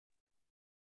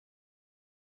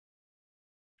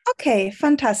Okay,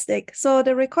 fantastic. So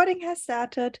the recording has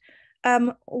started.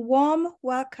 Warm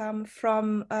welcome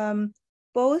from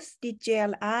both the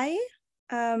JLI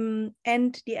and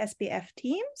the SBF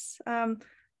teams.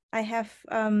 I have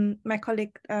my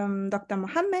colleague Dr.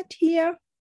 Mohammad here.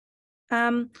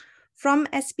 From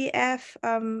SBF,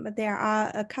 there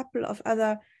are a couple of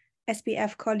other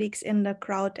SBF colleagues in the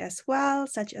crowd as well,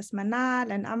 such as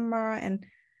Manal and Ammar, and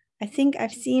I think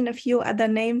I've seen a few other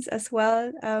names as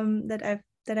well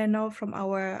that I know from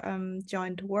our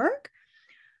joint work.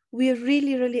 We're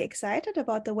really excited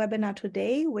about the webinar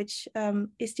today, which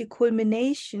is the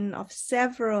culmination of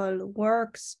several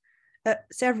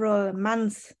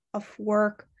months of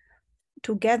work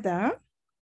together.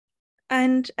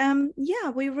 And yeah,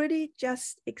 we're really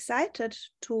just excited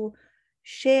to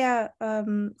share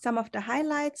some of the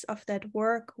highlights of that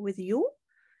work with you.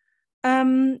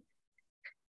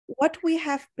 What we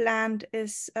have planned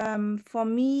is for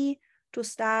me to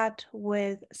start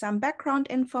with some background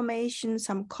information,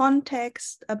 some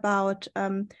context about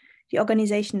the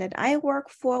organization that I work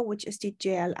for, which is the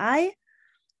JLI.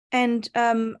 And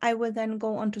I will then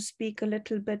go on to speak a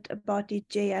little bit about the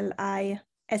JLI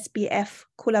SBF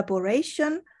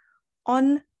collaboration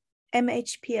on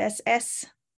MHPSS,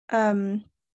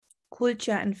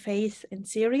 culture and faith in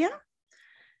Syria.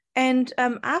 And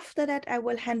after that, I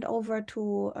will hand over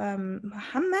to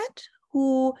Mohammad,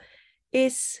 who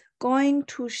is going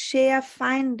to share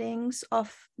findings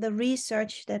of the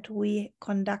research that we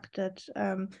conducted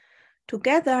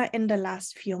together in the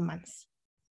last few months.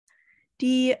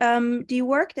 The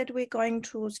work that we're going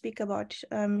to speak about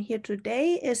here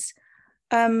today is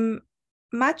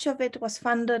much of it was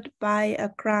funded by a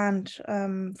grant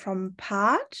from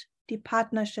PART, the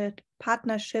Partnership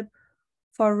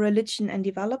for Religion and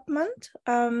Development,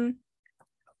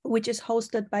 which is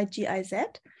hosted by GIZ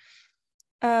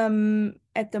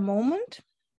at the moment.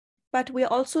 But we're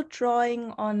also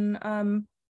drawing on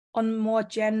more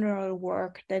general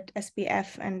work that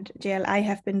SBF and JLI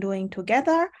have been doing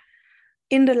together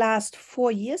in the last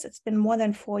 4 years. It's been more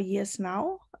than 4 years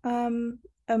now.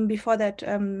 Before that,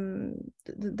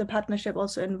 the partnership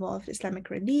also involved Islamic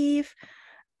Relief,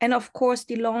 and of course,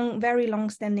 the very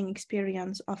long-standing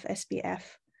experience of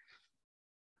SBF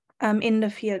in the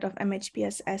field of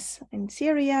MHPSS in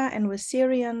Syria and with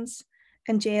Syrians,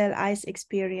 and JLI's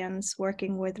experience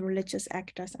working with religious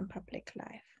actors in public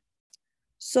life.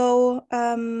 So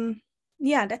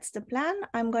yeah, that's the plan.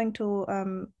 I'm going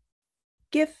to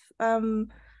give a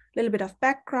little bit of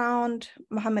background.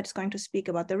 Mohammad is going to speak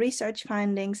about the research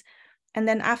findings. And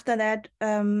then after that,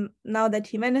 now that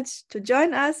he managed to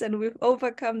join us and we've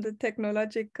overcome the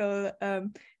technological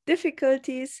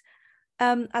difficulties,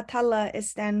 Atallah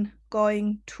is then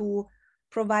going to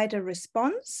provide a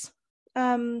response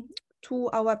to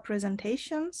our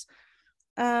presentations.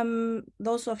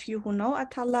 Those of you who know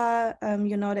Atallah,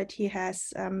 you know that he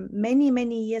has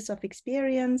many years of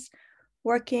experience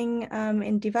working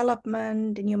in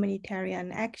development, in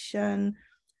humanitarian action,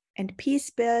 and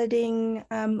peace building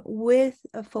with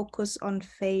a focus on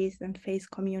faith and faith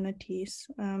communities.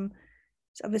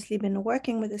 He's obviously been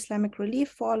working with Islamic Relief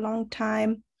for a long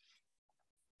time,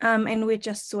 and we're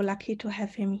just so lucky to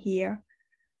have him here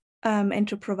and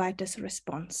to provide this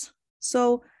response.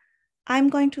 So I'm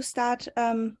going to start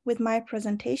with my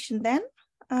presentation then.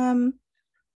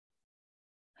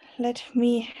 Let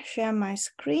me share my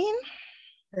screen.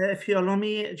 If you allow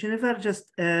me, Jennifer, just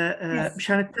Yes.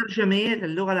 مشان الترجمة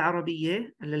للغة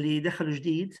العربية اللي دخلوا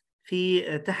جديد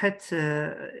في تحت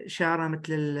إشارة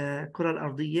مثل الكرة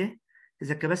الأرضية،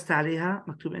 إذا كبست عليها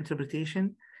مكتوب interpretation،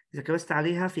 إذا كبست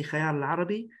عليها في خيار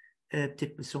العربي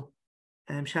بتكبسه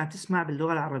مشان تسمع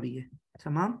باللغة العربية.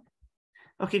 تمام؟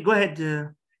 Okay, go ahead,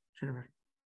 Jennifer.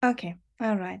 Okay,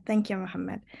 all right. Thank you,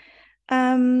 Mohammad.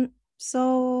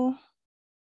 So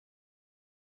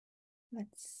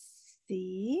let's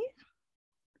see.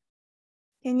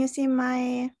 Can you see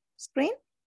my screen?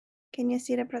 Can you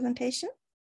see the presentation?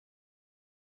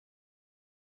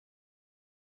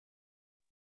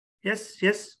 Yes.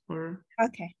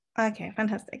 Okay,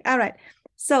 fantastic. All right.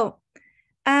 So,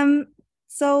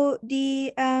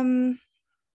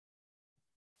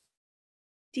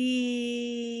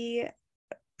 the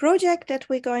project that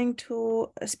we're going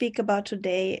to speak about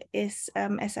today is,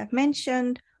 as I've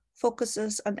mentioned,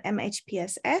 focuses on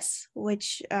MHPSS,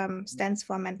 which stands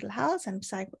for mental health and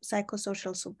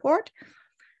psychosocial support,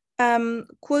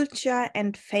 culture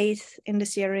and faith in the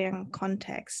Syrian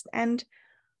context. And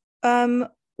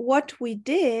what we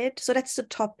did, so that's the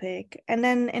topic. And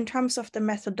then in terms of the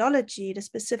methodology, the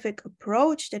specific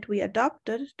approach that we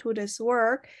adopted to this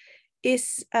work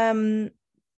is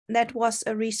that was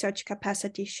a research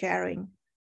capacity sharing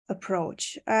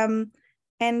approach.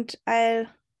 And I'll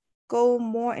go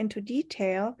more into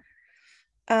detail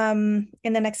in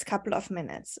the next couple of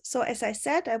minutes. So as I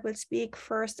said, I will speak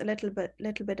first a little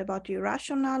bit about the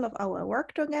rationale of our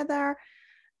work together.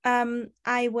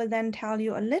 I will then tell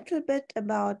you a little bit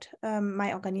about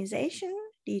my organization,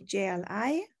 the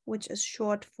JLI, which is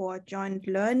short for Joint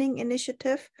Learning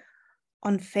Initiative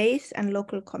on Faith and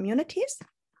Local Communities.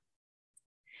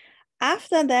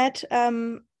 After that,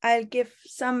 I'll give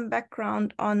some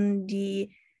background on the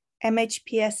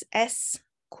MHPSS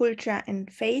Culture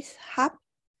and Faith Hub,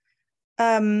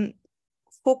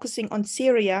 focusing on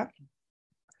Syria,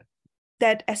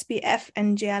 that SBF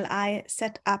and JLI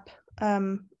set up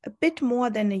a bit more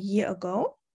than a year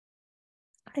ago.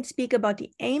 I'll speak about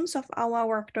the aims of our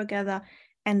work together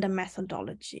and the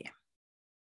methodology.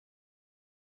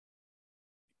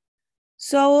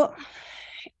 So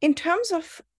in terms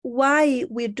of why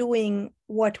we're doing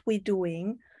what we're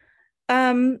doing,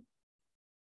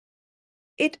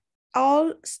 it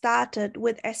all started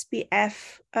with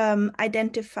SBF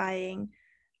identifying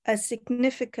a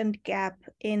significant gap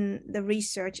in the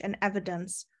research and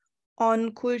evidence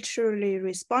on culturally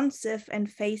responsive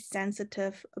and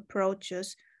faith-sensitive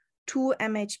approaches to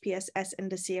MHPSS in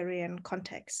the Syrian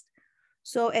context.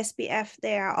 So SBF,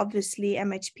 they are obviously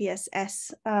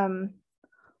MHPSS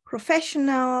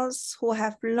professionals who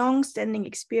have long-standing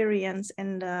experience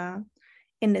in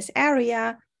this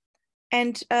area.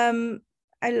 And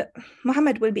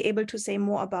Mohammad will be able to say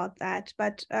more about that,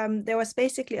 but there was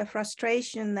basically a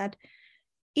frustration that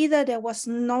either there was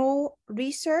no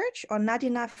research or not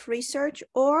enough research,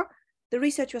 or the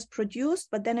research was produced,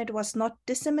 but then it was not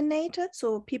disseminated.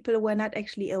 So people were not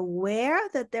actually aware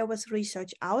that there was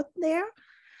research out there.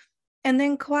 And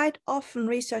then quite often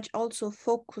research also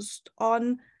focused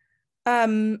on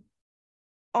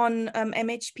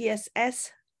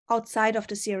MHPSS outside of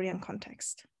the Syrian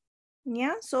context.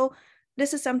 Yeah, so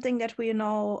this is something that we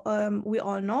know, we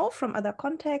all know from other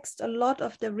contexts. A lot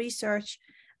of the research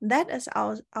that is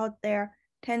out there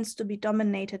tends to be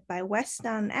dominated by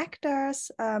Western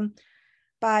actors,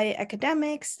 by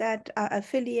academics that are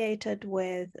affiliated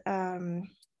with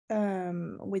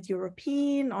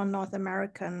European or North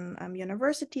American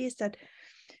universities that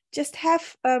just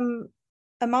have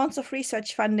amounts of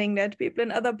research funding that people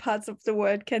in other parts of the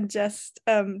world can just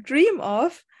dream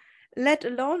of, let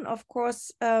alone, of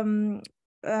course,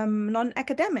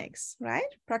 non-academics,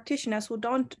 right? Practitioners who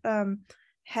don't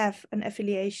have an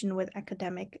affiliation with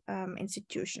academic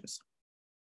institutions.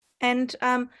 And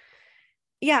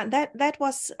yeah, that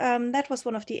was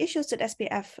one of the issues that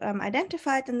SBF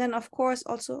identified. And then, of course,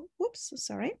 also,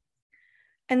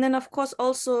 and then, of course,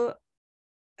 also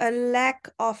a lack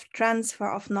of transfer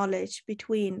of knowledge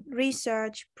between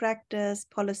research, practice,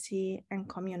 policy, and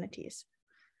communities.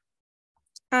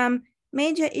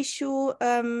 Major issue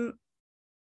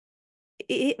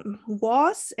it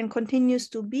was and continues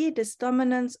to be this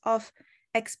dominance of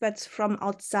experts from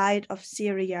outside of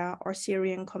Syria or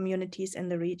Syrian communities in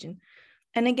the region.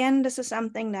 And again, this is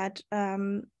something that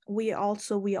we all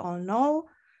know.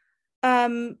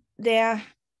 There's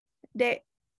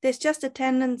just a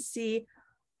tendency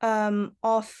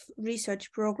of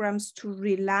research programs to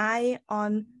rely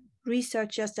on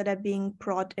researchers that are being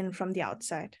brought in from the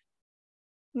outside.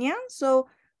 Yeah, so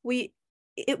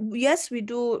yes, we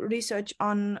do research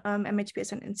on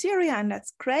MHPSS in Syria, and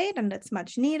that's great, and that's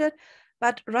much needed.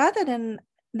 But rather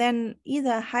than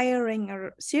either hiring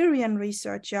a Syrian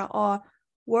researcher or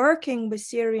working with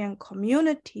Syrian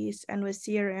communities and with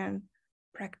Syrian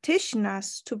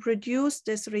practitioners to produce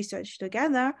this research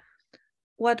together,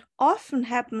 what often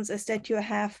happens is that you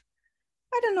have,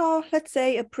 I don't know, let's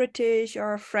say a British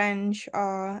or a French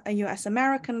or a US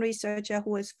American researcher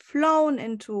who is flown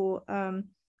into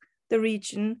the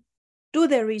region, do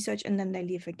their research, and then they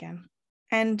leave again.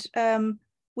 And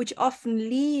which often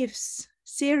leaves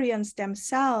Syrians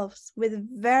themselves with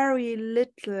very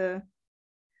little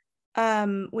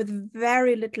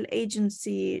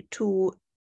agency to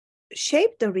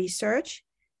shape the research,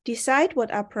 decide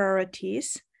what are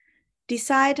priorities,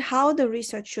 decide how the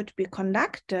research should be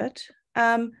conducted,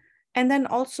 and then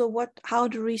also how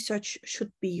the research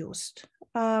should be used.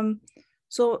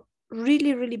 So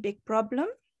really, really big problem.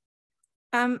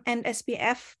 And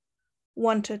SBF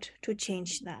wanted to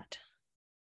change that.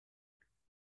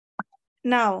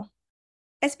 Now,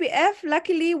 SBF,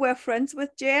 luckily, we're friends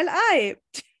with JLI.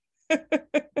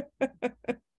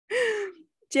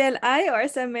 JLI, or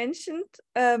as I mentioned,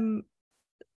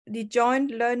 the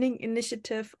Joint Learning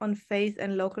Initiative on Faith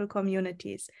and Local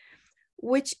Communities,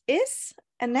 which is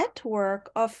a network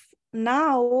of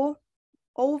now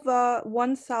over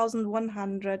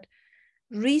 1,100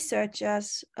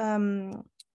 researchers,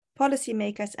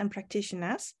 policymakers, and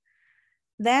practitioners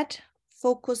that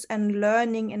focus on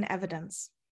learning and evidence.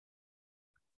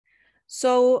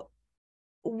 So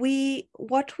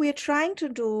what we're trying to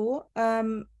do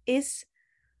is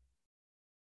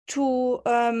to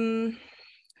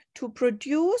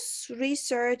produce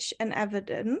research and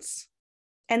evidence,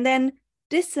 and then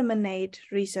disseminate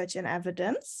research and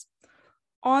evidence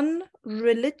on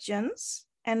religions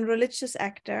and religious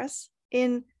actors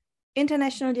in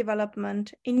international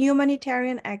development, in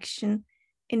humanitarian action,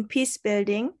 in peace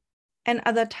building, and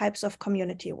other types of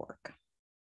community work.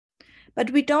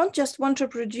 But we don't just want to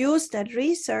produce that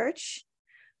research,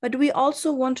 but we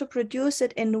also want to produce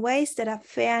it in ways that are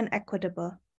fair and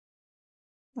equitable.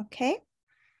 Okay?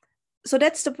 So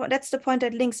that's the point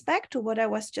that links back to what I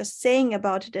was just saying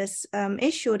about this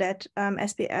issue that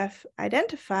SBF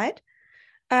identified,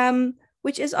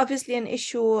 which is obviously an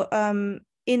issue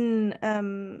in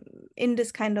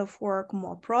this kind of work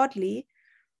more broadly.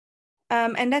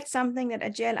 And that's something that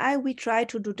at JLI we try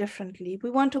to do differently.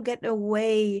 We want to get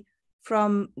away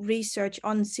from research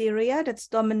on Syria that's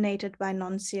dominated by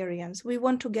non-Syrians. We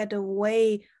want to get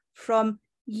away from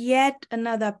yet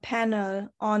another panel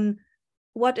on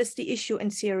what is the issue in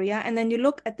Syria, and then you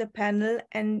look at the panel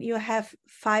and you have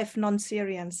 5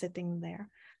 non-Syrians sitting there.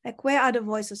 Like, where are the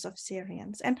voices of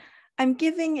Syrians? And I'm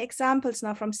giving examples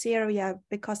now from Syria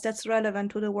because that's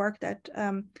relevant to the work that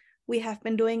we have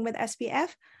been doing with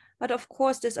SBF. But of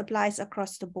course, this applies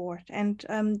across the board. And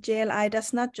JLI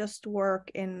does not just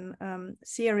work in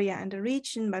Syria and the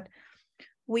region, but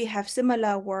we have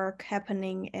similar work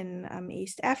happening in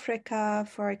East Africa,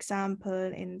 for example,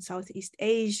 in Southeast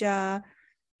Asia,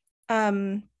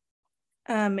 in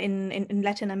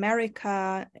Latin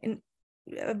America, in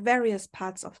various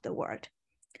parts of the world.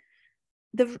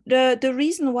 The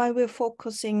reason why we're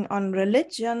focusing on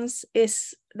religions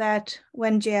is that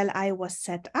when JLI was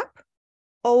set up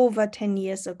over 10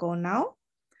 years ago now,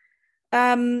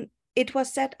 it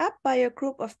was set up by a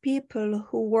group of people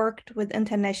who worked with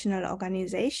international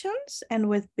organizations and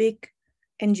with big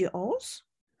NGOs,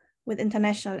 with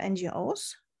international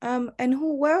NGOs, and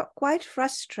who were quite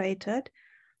frustrated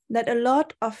that a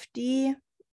lot of the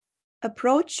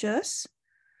approaches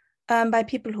by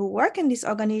people who work in these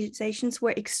organizations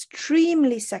were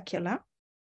extremely secular,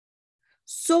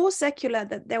 so secular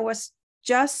that there was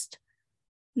just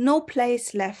no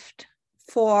place left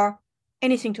for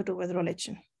anything to do with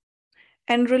religion.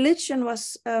 And religion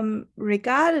was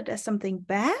regarded as something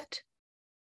bad,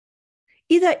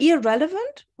 either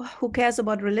irrelevant, who cares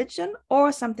about religion,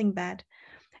 or something bad.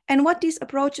 And what these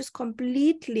approaches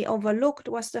completely overlooked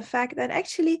was the fact that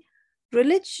actually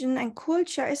religion and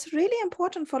culture is really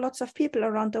important for lots of people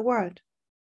around the world.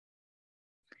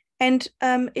 And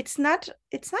it's not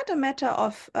a matter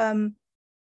of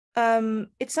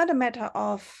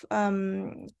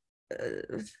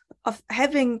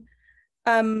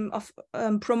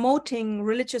promoting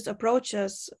religious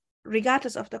approaches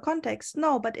regardless of the context.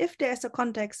 No, but if there's a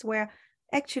context where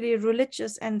actually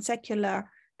religious and secular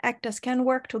actors can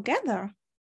work together,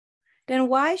 then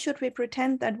why should we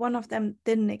pretend that one of them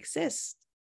didn't exist?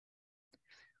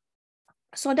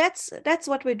 So that's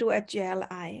what we do at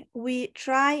JLI. We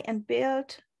try and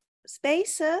build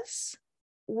spaces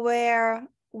where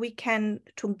we can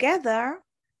together,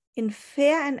 in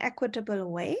fair and equitable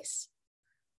ways,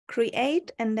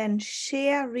 create and then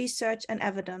share research and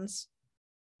evidence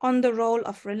on the role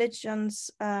of religions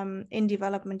in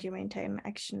development, humanitarian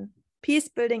action, peace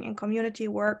building, and community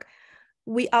work.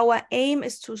 Our aim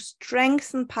is to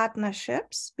strengthen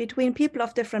partnerships between people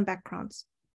of different backgrounds,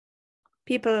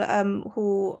 people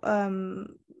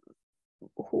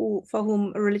for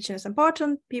whom religion is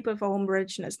important, people for whom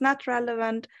religion is not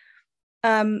relevant,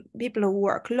 people who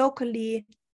work locally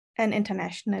and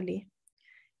internationally.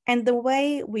 And the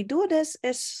way we do this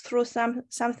is through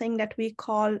something that we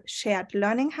call shared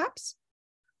learning hubs,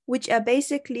 which are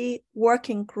basically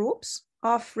working groups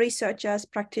of researchers,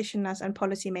 practitioners, and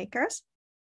policymakers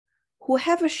who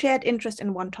have a shared interest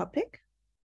in one topic.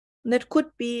 That could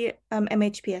be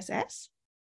MHPSS,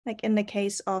 like in the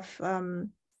case of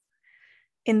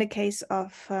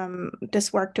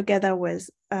this work together with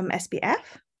SBF,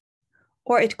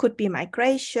 or it could be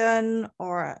migration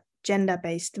or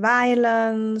gender-based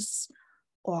violence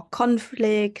or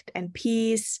conflict and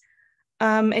peace.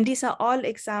 And these are all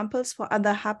examples for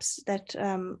other hubs that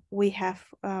we have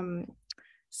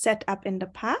set up in the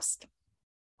past.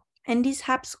 And these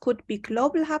hubs could be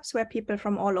global hubs where people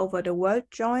from all over the world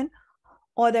join,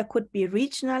 or there could be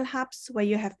regional hubs where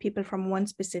you have people from one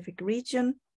specific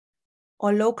region,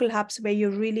 or local hubs where you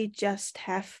really just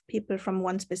have people from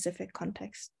one specific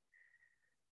context.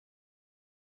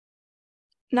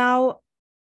 Now,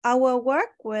 our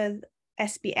work with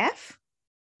SBF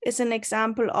is an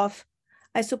example of,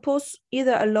 I suppose,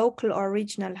 either a local or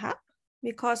regional hub,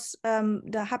 because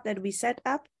the hub that we set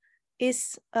up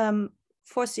is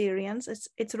for Syrians.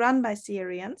 It's run by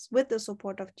Syrians with the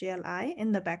support of JLI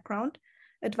in the background,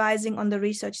 advising on the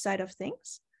research side of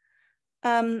things.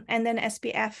 And then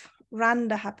SBF run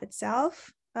the hub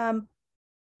itself and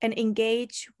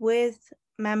engage with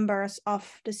members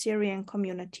of the Syrian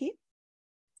community,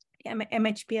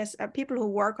 MHPS, people who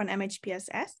work on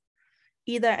MHPSS,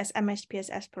 either as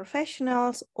MHPSS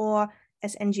professionals or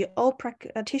as NGO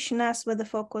practitioners with a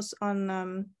focus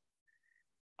on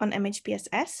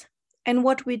MHPSS. And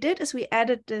what we did is we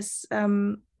added this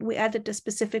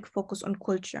specific focus on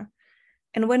culture.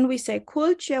 And when we say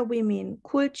culture, we mean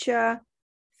culture,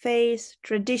 faith,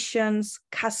 traditions,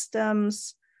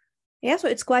 customs. Yeah, so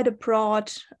it's quite a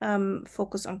broad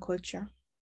focus on culture.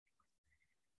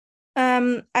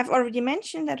 I've already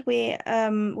mentioned that we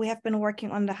have been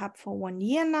working on the hub for 1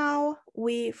 year now.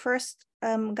 We first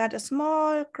got a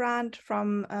small grant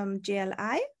from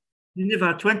JLI.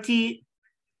 Geneva,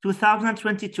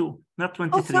 2022, not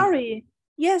 23. Oh, sorry.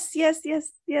 Yes.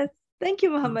 Thank you,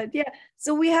 Mohammad. Yeah.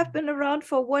 So we have been around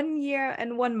for 1 year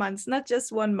and 1 month, not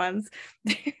just 1 month.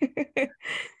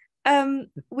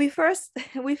 We first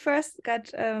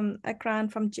got a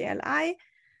grant from JLI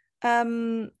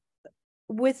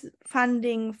with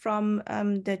funding from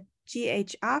the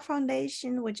GHR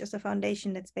Foundation, which is a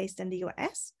foundation that's based in the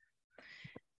US.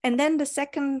 And then the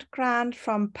second grant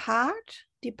from PART,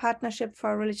 the Partnership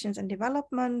for Religions and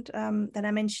Development, that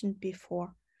I mentioned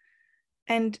before.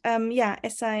 And yeah,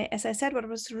 as I said, what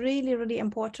was really, really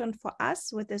important for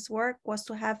us with this work was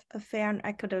to have a fair and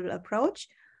equitable approach,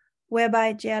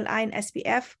 whereby JLI and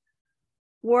SBF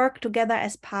work together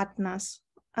as partners,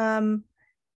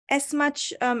 as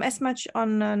much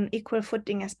on an equal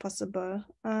footing as possible.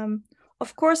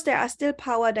 Of course, there are still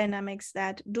power dynamics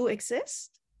that do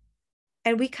exist,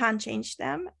 and we can't change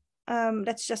them.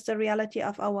 That's just the reality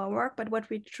of our work. But what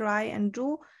we try and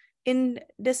do in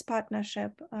this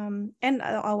partnership and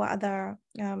our other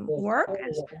work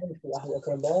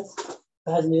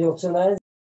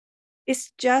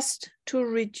is just to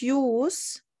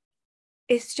reduce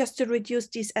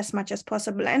these as much as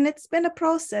possible. And it's been a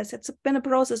process. It's been a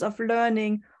process of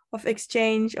learning, of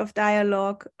exchange, of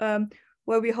dialogue,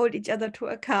 where we hold each other to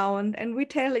account and we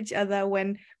tell each other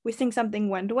when we think something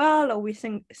went well, or we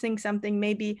think something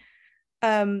maybe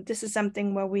this is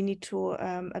something where we need to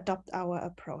adopt our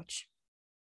approach.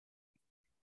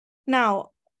 Now,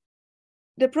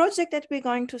 the project that we're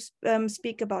going to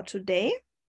speak about today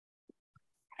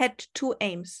had 2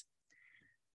 aims.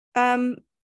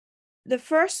 The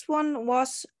first one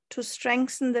was to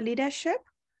strengthen the leadership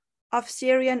of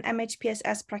Syrian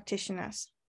MHPSS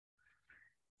practitioners,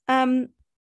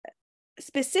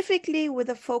 specifically with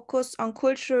a focus on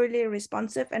culturally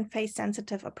responsive and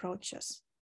faith-sensitive approaches.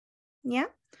 Yeah,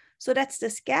 so that's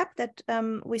this gap that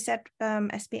we said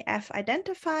SBF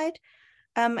identified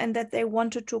and that they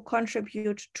wanted to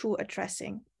contribute to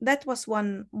addressing. That was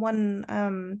one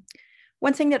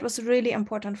thing that was really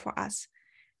important for us.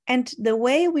 And the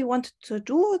way we wanted to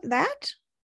do that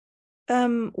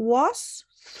was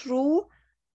through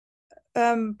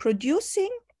producing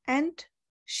and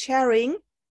sharing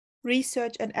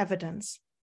research and evidence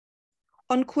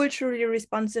on culturally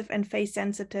responsive and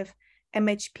faith-sensitive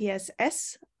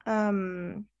MHPSS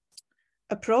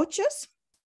approaches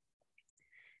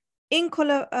in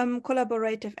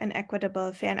collaborative and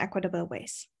equitable, fair and equitable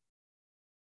ways.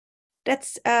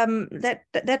 That's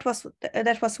that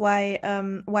was why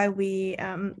we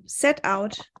set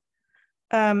out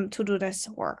to do this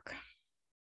work.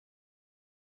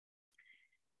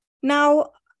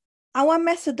 Now, our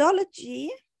methodology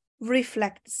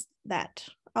reflects that.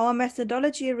 Our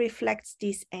methodology reflects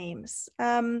these aims.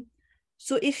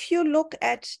 So if you look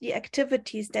at the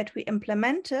activities that we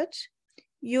implemented,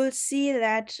 you'll see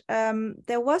that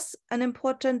there was an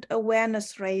important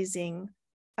awareness raising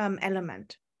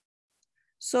element.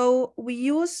 So we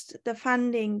used the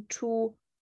funding to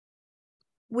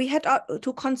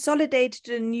consolidate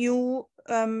the new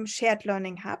shared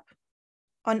learning hub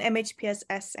on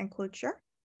MHPSS and culture.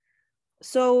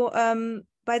 So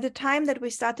by the time that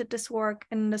we started this work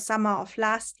in the summer of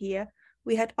last year,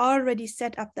 we had already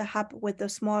set up the hub with the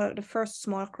first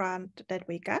small grant that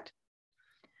we got.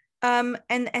 And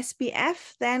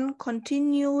SBF then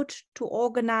continued to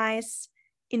organize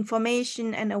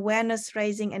information and awareness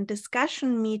raising and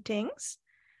discussion meetings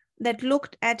that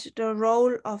looked at the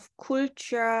role of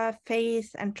culture,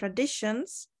 faith, and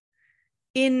traditions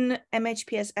in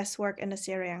MHPSS work in the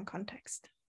Syrian context.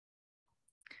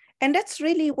 And that's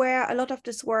really where a lot of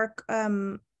this work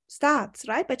starts,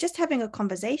 right? By just having a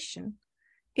conversation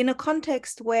in a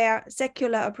context where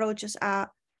secular approaches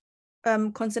are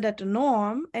considered the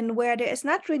norm, and where there is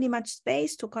not really much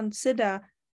space to consider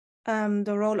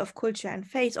the role of culture and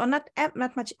faith, or not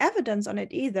much evidence on it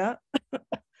either.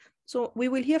 So we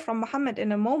will hear from Mohammad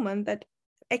in a moment that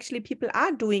actually people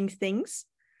are doing things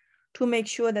to make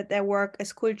sure that their work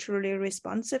is culturally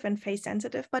responsive and faith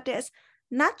sensitive, but there's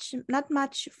not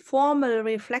much formal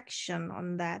reflection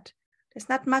on that. There's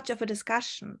not much of a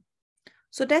discussion.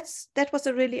 So that was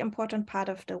a really important part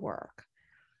of the work.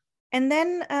 And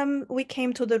then we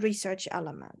came to the research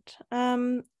element.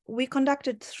 We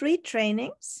conducted 3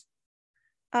 trainings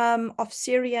of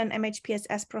Syrian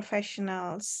MHPSS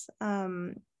professionals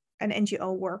and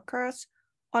NGO workers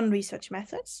on research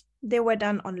methods. They were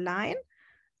done online.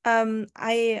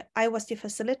 I was the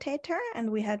facilitator,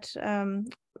 and we had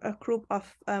a group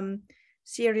of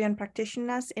Syrian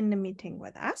practitioners in the meeting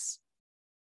with us.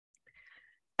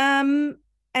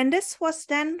 And this was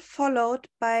then followed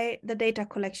by the data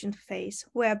collection phase,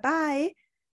 whereby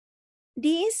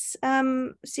these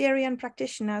Syrian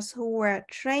practitioners who were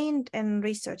trained in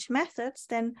research methods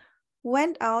then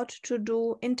went out to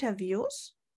do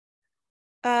interviews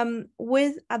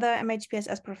with other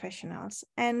MHPSS professionals.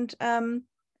 And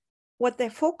what they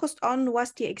focused on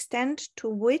was the extent to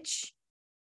which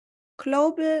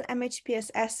global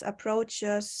MHPSS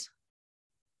approaches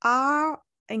are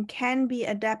and can be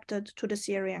adapted to the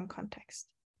Syrian context.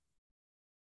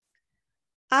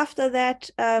 After that,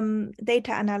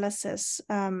 data analysis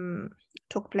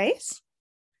took place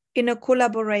in a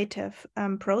collaborative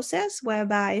process,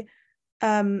 whereby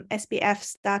SBF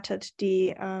started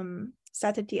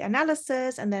the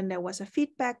analysis, and then there was a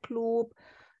feedback loop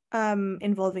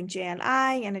involving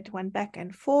JLI, and it went back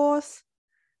and forth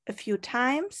a few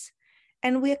times.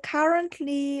 And we're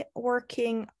currently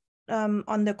working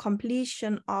on the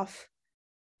completion of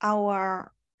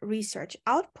our research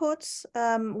outputs,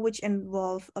 which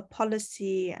involve a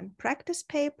policy and practice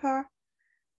paper,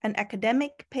 an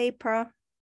academic paper,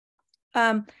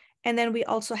 and then we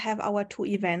also have our 2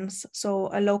 events, so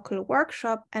a local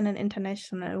workshop and an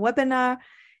international webinar.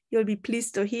 You'll be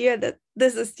pleased to hear that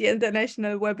this is the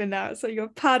international webinar, so you're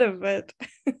part of it.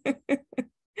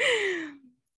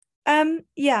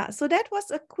 Yeah, so that was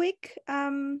a quick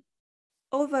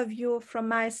overview from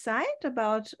my side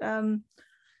about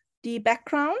the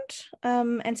background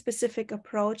and specific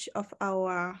approach of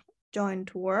our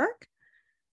joint work.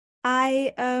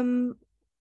 I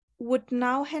would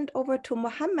now hand over to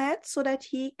Mohammad so that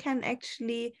he can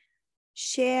actually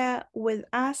share with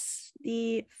us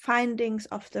the findings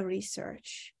of the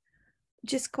research,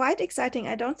 which is quite exciting.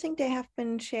 I don't think they have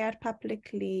been shared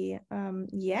publicly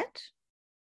yet.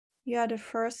 You are the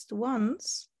first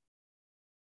ones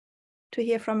to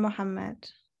hear from Mohammad.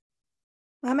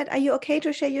 Mohammad, are you okay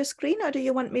to share your screen, or do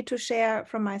you want me to share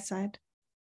from my side?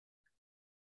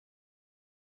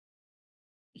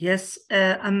 Yes,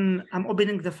 I'm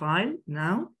opening the file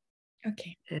now.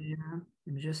 Okay. Let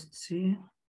me just see.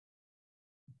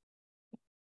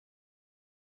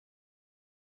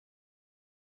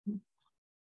 Do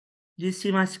you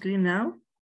see my screen now?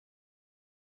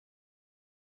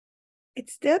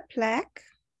 It's still black.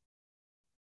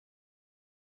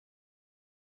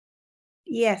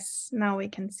 Yes, now we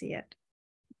can see it.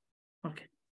 Okay.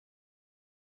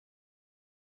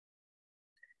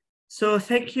 So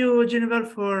thank you, Jennifer,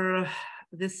 for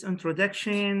this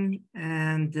introduction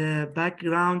and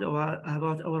background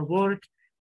about our work.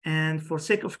 And for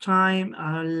sake of time,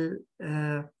 I'll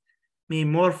be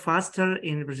more faster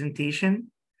in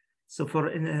presentation. So for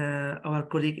our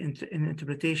colleague in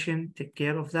interpretation, take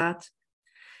care of that.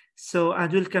 So I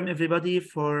welcome everybody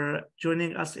for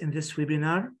joining us in this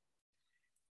webinar.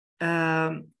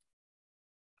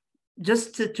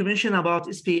 Just to mention about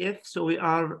SBF, so we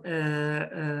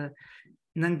are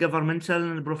non-governmental,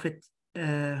 non-profit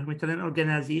humanitarian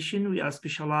organization. We are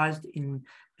specialized in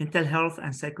mental health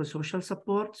and psychosocial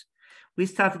support. We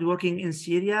started working in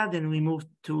Syria, then we moved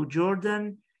to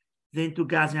Jordan, then to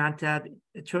Gaziantep,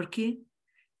 Turkey.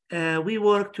 We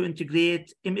work to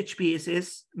integrate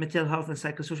MHPSS, mental health and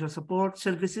psychosocial support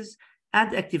services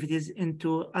and activities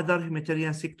into other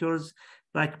humanitarian sectors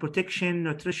like protection,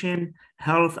 nutrition,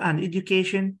 health, and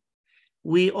education.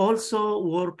 We also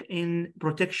work in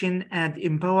protection and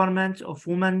empowerment of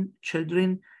women,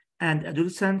 children, and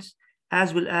adolescents,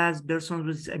 as well as persons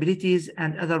with disabilities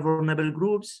and other vulnerable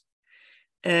groups.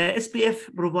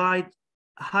 SBF provides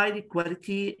high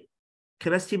quality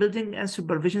capacity building and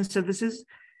supervision services,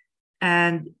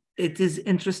 and it is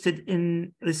interested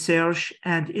in research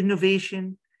and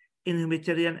innovation in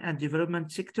humanitarian and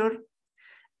development sector.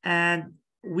 And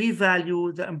we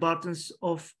value the importance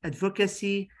of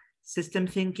advocacy, system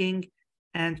thinking,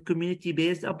 and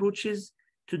community-based approaches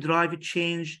to drive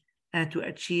change and to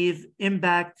achieve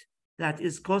impact that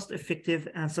is cost-effective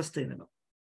and sustainable.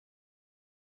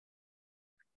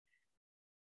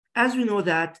 As we know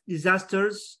that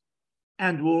disasters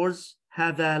and wars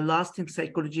have a lasting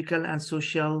psychological and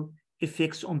social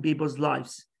effects on people's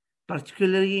lives,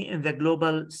 particularly in the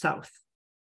global south.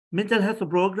 Mental health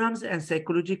programs and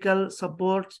psychological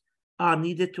support are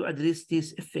needed to address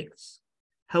these effects.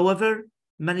 However,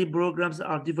 many programs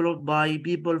are developed by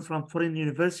people from foreign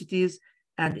universities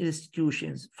and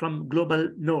institutions from global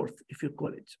north, if you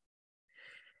call it.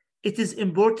 It is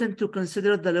important to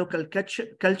consider the local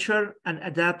culture and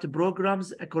adapt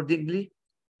programs accordingly.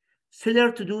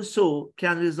 Failure to do so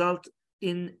can result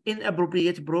in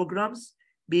inappropriate programs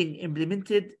being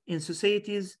implemented in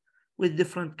societies with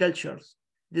different cultures.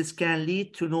 This can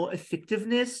lead to no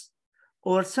effectiveness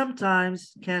or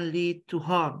sometimes can lead to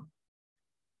harm.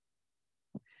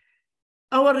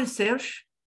 Our research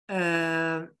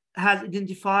has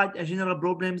identified general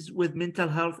problems with mental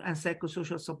health and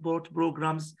psychosocial support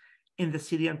programs in the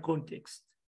Syrian context.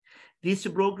 These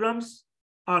programs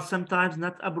are sometimes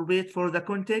not appropriate for the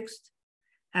context,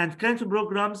 and current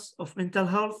programs of mental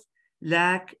health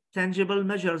lack tangible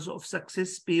measures of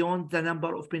success beyond the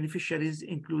number of beneficiaries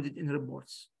included in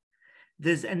reports.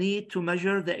 There's a need to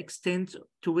measure the extent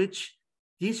to which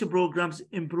these programs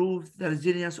improve the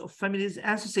resilience of families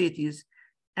and societies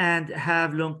and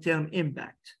have long-term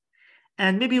impact.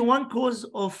 And maybe one cause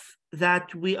of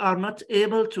that we are not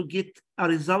able to get a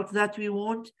result that we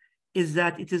want is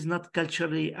that it is not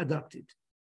culturally adapted.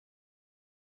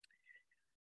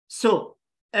 So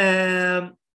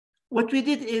what we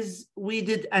did is we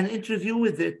did an interview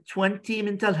with the 20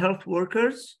 mental health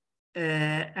workers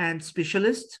and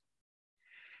specialists,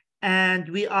 and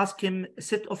we asked him a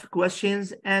set of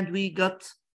questions and we got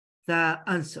the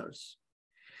answers.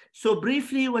 So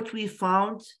briefly, what we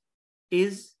found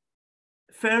is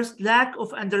first, lack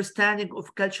of understanding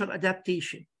of cultural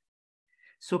adaptation.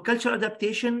 So cultural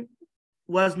adaptation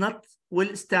was not well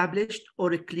established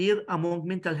or clear among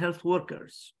mental health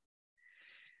workers.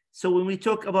 So when we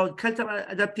talk about cultural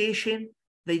adaptation,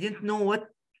 they didn't know what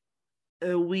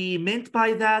we meant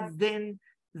by that. Then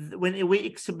when we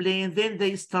explain, then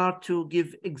they start to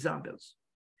give examples.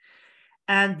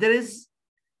 And there is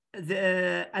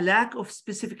a lack of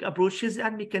specific approaches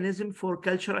and mechanism for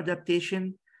cultural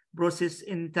adaptation process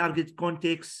in target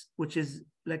context, which is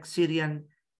like Syrian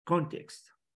context.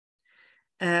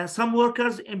 Some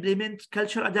workers implement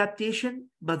cultural adaptation,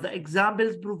 but the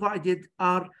examples provided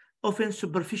are often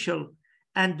superficial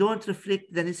and don't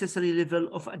reflect the necessary level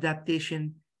of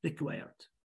adaptation required.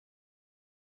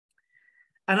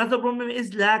 Another problem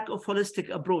is lack of holistic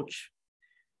approach.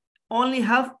 Only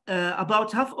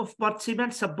about half of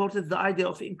participants supported the idea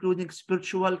of including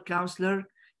spiritual counselor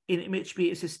in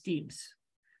MHPSS teams.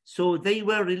 So they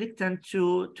were reluctant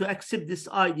to accept this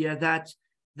idea that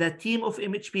the team of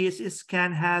MHPSS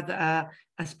can have a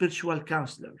spiritual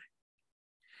counselor.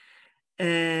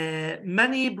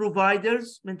 Many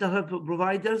providers, mental health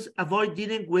providers, avoid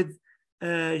dealing with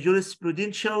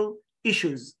jurisprudential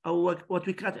issues, or what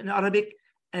we call in Arabic,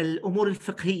 al-umur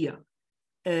al-fiqhiyya,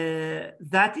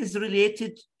 that is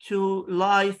related to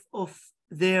life of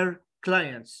their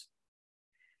clients.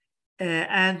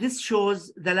 And this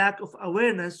shows the lack of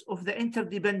awareness of the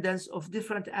interdependence of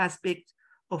different aspects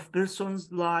of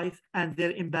person's life and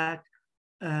their impact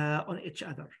on each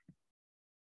other.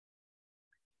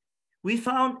 We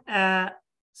found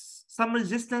some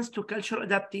resistance to cultural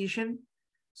adaptation.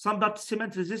 Some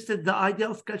participants resisted the idea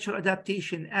of cultural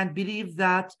adaptation and believe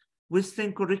that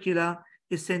Western curricula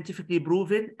is scientifically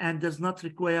proven and does not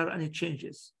require any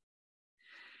changes.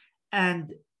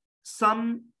 And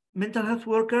some mental health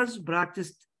workers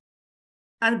practiced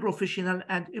unprofessional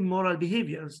and immoral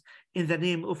behaviors in the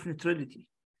name of neutrality.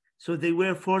 So they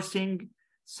were forcing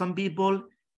some people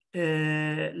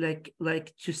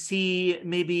like to see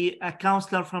maybe a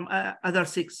counselor from other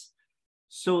sex.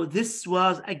 So this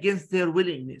was against their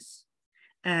willingness.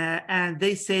 And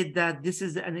they said that this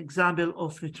is an example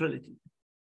of neutrality.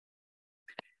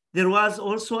 There was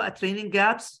also a training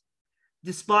gaps,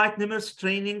 despite numerous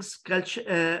trainings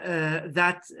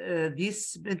that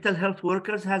these mental health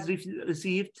workers has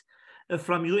received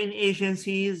from UN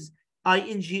agencies,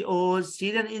 INGOs,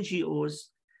 Syrian NGOs.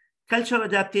 Cultural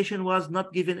adaptation was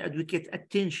not given adequate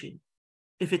attention,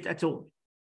 if it at all.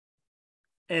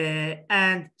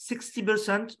 And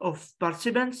 60% of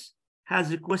participants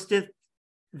has requested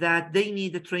that they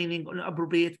need a training on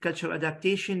appropriate cultural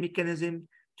adaptation mechanism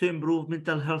to improve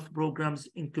mental health programs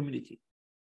in community.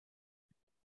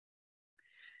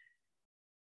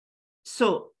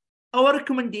 So our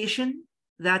recommendation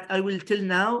that I will tell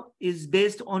now is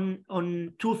based on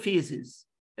two phases.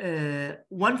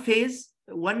 One phase,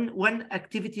 one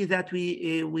activity that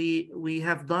we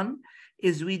have done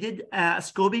is we did a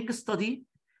scoping study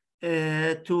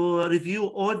to review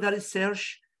all the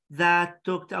research that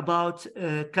talked about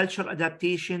cultural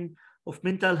adaptation of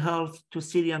mental health to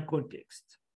Syrian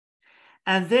context.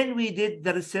 And then we did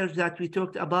the research that we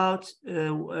talked about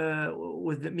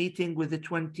with the meeting with the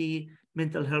 20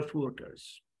 mental health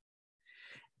workers.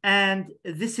 And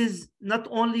this is not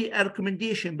only a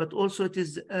recommendation, but also it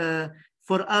is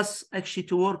for us actually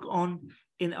to work on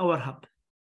in our hub.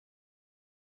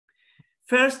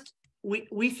 First,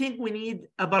 we think we need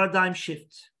a paradigm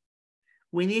shift.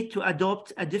 We need to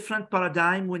adopt a different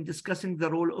paradigm when discussing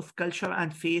the role of culture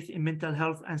and faith in mental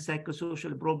health and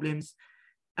psychosocial problems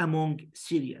among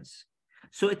Syrians.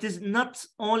 So it is not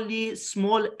only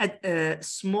small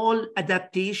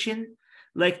adaptation,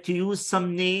 like to use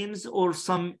some names or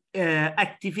some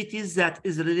activities that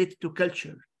is related to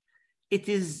culture. It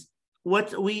is what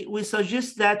we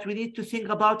suggest that we need to think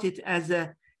about it as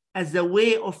a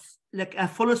way of, like, a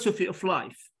philosophy of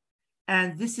life.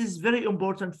 And this is very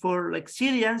important for, like,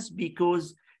 Syrians,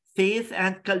 because faith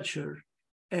and culture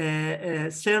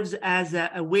serves as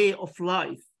a way of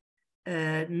life,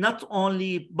 not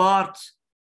only part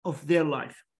of their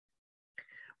life.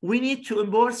 We need to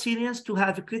empower Syrians to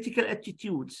have critical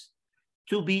attitudes,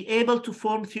 to be able to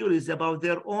form theories about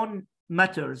their own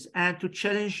matters and to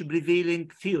challenge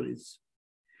prevailing theories.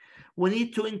 We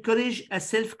need to encourage a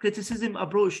self-criticism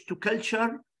approach to culture,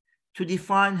 to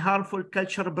define harmful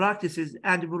cultural practices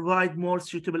and provide more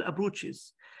suitable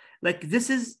approaches. Like, this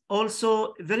is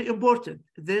also very important.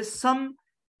 There's some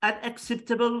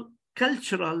unacceptable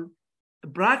cultural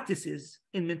practices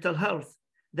in mental health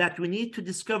that we need to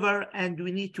discover and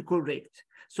we need to correct.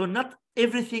 So not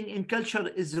everything in culture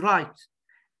is right.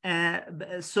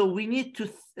 So we need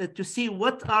to see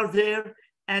what are there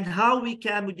and how we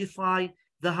can modify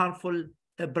the harmful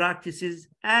practices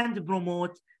and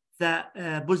promote the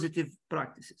positive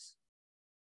practices.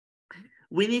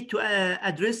 We need to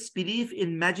address belief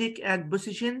in magic and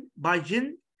possession by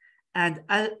jinn and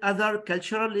other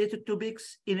cultural-related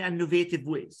topics in innovative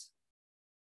ways.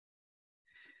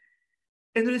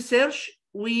 In research,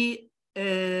 we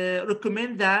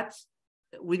recommend that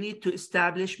we need to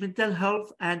establish mental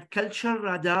health and culture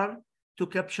radar to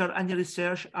capture any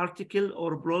research article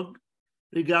or blog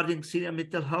regarding Syrian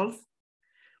mental health.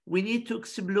 We need to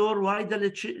explore wider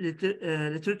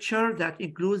literature that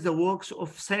includes the works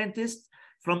of scientists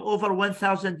from over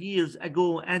 1,000 years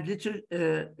ago and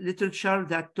literature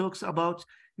that talks about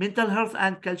mental health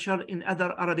and culture in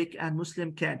other Arabic and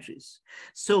Muslim countries.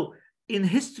 So in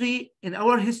history, in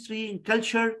our history, in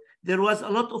culture, there was a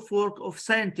lot of work of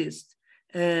scientists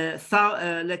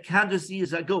like hundreds of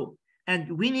years ago.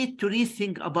 And we need to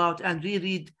rethink about and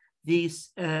reread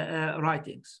these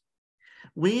writings.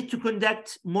 We need to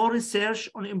conduct more research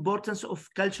on the importance of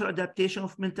cultural adaptation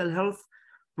of mental health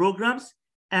programs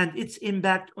and its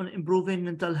impact on improving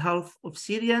mental health of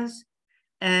Syrians.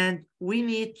 And we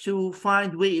need to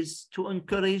find ways to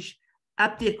encourage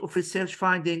uptake of research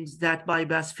findings that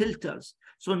bypass filters.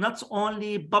 So not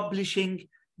only publishing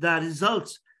the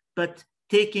results, but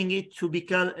taking it to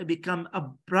become a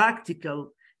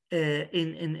practical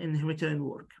in humanitarian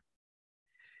work.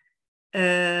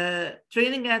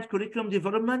 Training and curriculum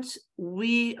development,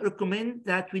 we recommend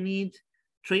that we need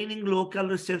training local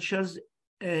researchers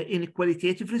in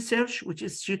qualitative research, which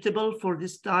is suitable for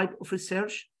this type of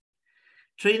research.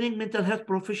 Training mental health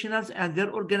professionals and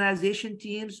their organization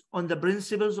teams on the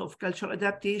principles of cultural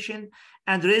adaptation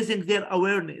and raising their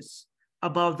awareness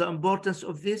about the importance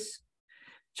of this.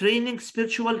 Training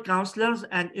spiritual counselors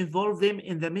and involve them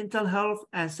in the mental health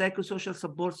and psychosocial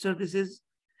support services.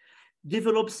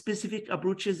 Develop specific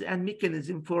approaches and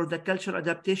mechanisms for the cultural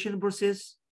adaptation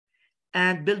process,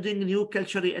 and building new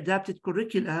culturally adapted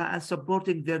curricula and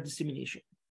supporting their dissemination.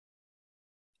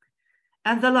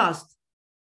 And the last,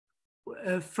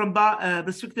 from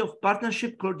perspective of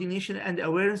partnership, coordination, and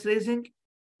awareness raising,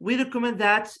 we recommend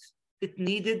that it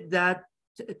needed that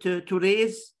to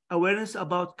raise awareness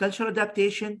about cultural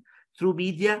adaptation through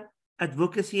media,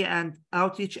 advocacy, and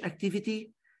outreach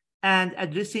activity, and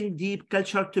addressing deep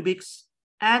cultural topics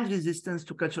and resistance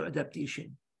to cultural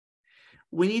adaptation.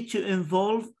 We need to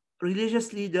involve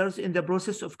religious leaders in the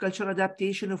process of cultural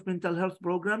adaptation of mental health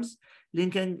programs,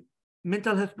 linking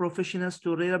mental health professionals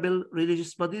to reliable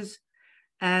religious bodies.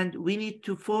 And we need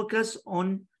to focus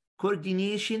on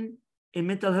coordination in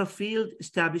mental health field,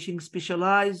 establishing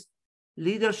specialized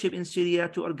leadership in Syria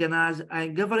to organize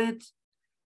and govern it,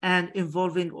 and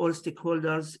involving all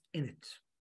stakeholders in it.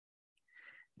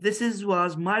 This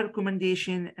was my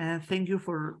recommendation, and thank you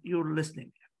for your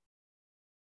listening.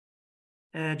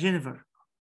 Jennifer.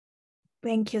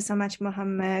 Thank you so much,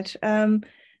 Mohammad.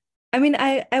 I mean,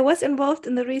 I was involved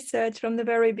in the research from the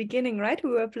very beginning, right? We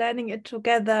were planning it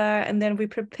together, and then we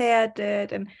prepared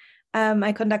it, and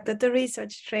I conducted the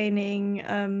research training,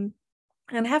 and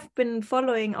have been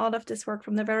following all of this work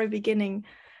from the very beginning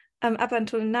up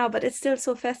until now. But it's still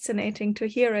so fascinating to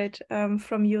hear it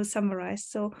from you summarized.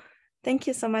 So thank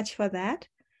you so much for that.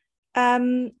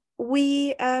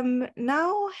 We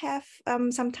now have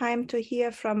some time to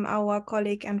hear from our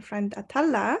colleague and friend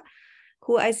Atallah,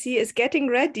 who I see is getting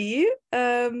ready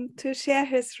to share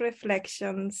his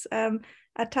reflections.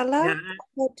 Atallah,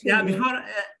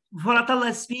 before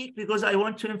Atallah speak, because I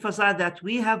want to emphasize that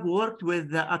we have worked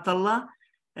with Atallah,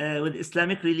 with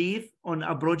Islamic Relief, on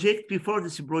a project before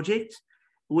this project,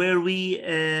 where we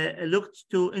looked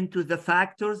into the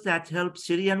factors that help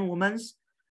Syrian women,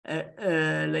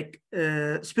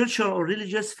 spiritual or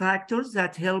religious factors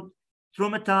that help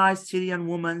traumatized Syrian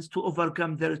women to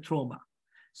overcome their trauma.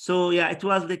 So yeah, it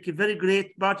was like a very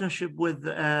great partnership with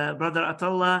Brother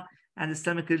Atallah and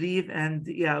Islamic Relief, and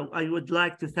yeah, I would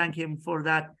like to thank him for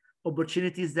that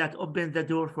opportunities that opened the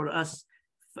door for us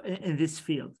in this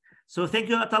field. So thank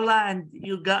you, Atallah, and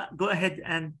you go ahead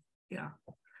and yeah.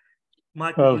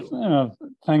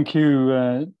 Thank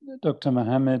you, Dr.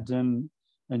 Mohammad and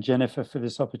Jennifer, for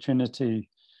this opportunity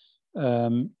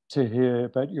to hear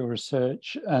about your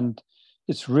research. And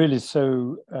it's really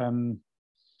so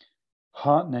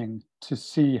heartening to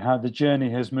see how the journey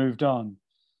has moved on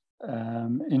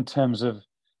in terms of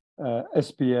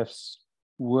SBF's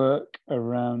work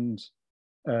around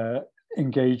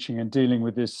engaging and dealing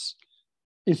with this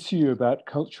issue about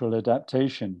cultural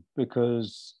adaptation,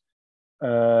 because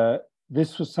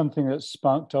this was something that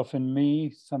sparked off in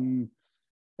me some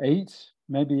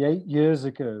maybe 8 years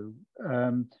ago.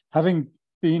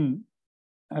 Being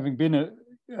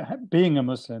a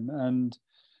Muslim and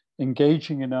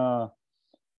engaging in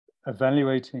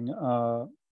evaluating our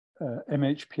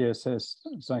MHPSS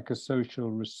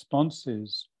psychosocial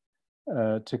responses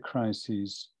to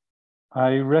crises,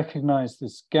 I recognize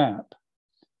this gap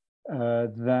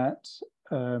that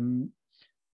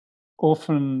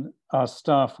often our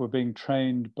staff were being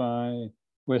trained by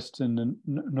Western and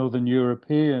Northern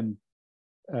European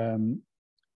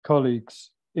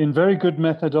colleagues in very good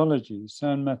methodologies,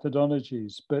 sound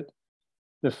methodologies, but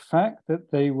the fact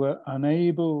that they were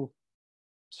unable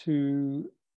to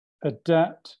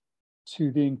adapt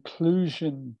to the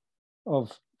inclusion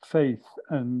of faith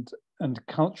and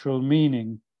cultural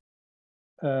meaning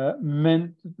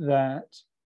meant that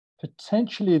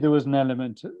potentially there was an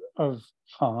element of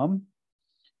harm,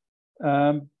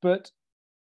 but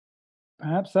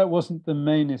perhaps that wasn't the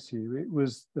main issue. It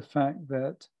was the fact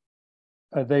that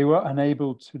they were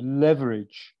unable to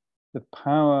leverage the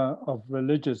power of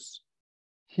religious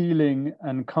healing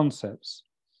and concepts.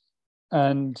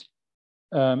 And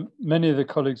many of the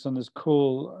colleagues on this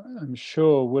call, I'm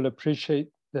sure, will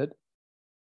appreciate that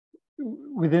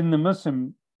within the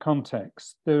Muslim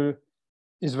context, there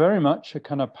is very much a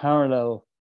kind of parallel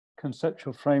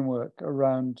conceptual framework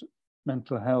around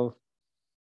mental health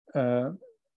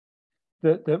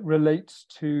that relates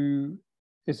to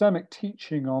Islamic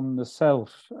teaching on the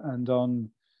self and on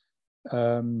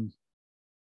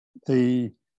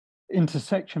the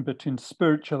intersection between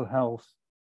spiritual health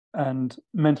and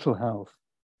mental health,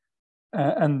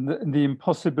 and the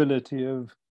impossibility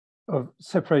of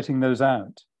separating those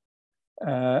out,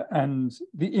 and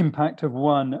the impact of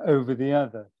one over the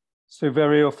other. So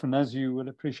very often, as you will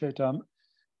appreciate, our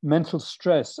mental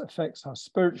stress affects our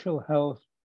spiritual health,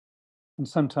 and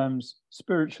sometimes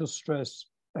spiritual stress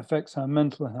affects our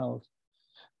mental health.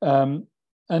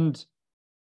 And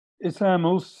Islam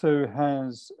also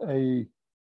has a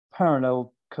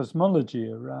parallel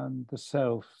cosmology around the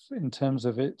self in terms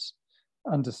of its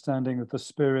understanding of the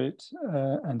spirit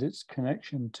and its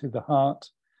connection to the heart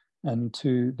and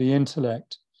to the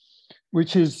intellect,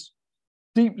 which is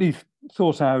deeply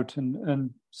thought out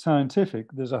and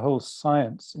scientific. There's a whole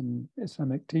science in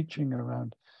Islamic teaching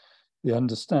around the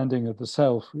understanding of the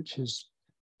self, which is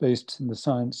based in the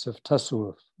science of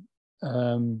tasawwuf.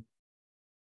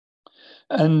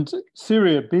 And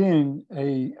Syria being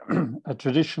a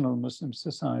traditional Muslim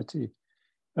society,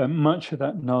 much of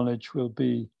that knowledge will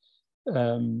be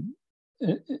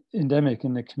endemic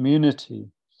in the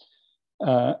community.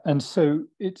 And so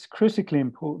it's critically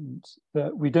important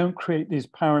that we don't create these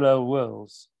parallel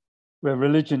worlds where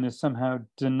religion is somehow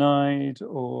denied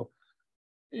or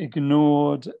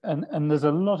ignored, and there's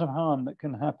a lot of harm that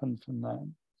can happen from that.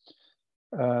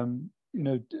 You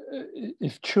know,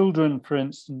 if children, for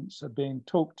instance, are being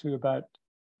talked to about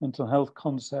mental health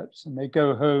concepts and they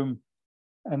go home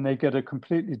and they get a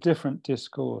completely different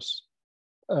discourse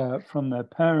from their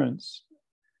parents,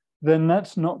 then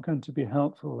that's not going to be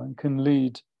helpful and can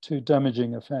lead to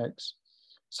damaging effects.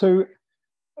 So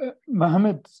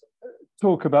Mohammed's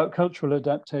talk about cultural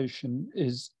adaptation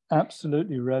is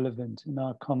absolutely relevant in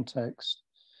our context.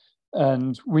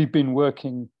 And we've been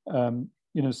working,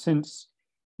 you know, since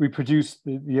we produced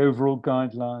the overall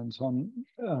guidelines on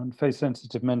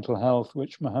face-sensitive mental health,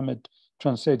 which Mohammed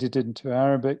translated into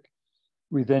Arabic.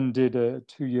 We then did a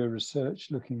 2-year research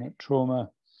looking at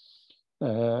trauma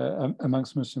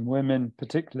amongst Muslim women,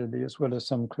 particularly, as well as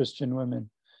some Christian women.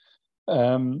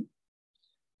 And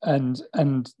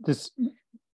this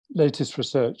latest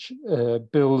research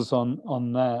builds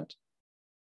on that.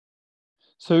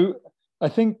 So I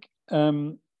think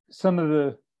some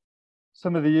of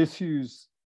the issues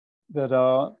that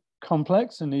are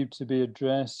complex and need to be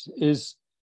addressed is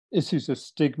issues of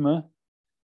stigma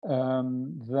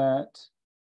that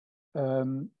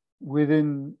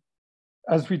within,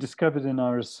 as we discovered in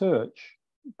our research,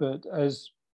 but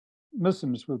as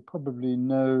Muslims will probably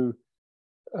know,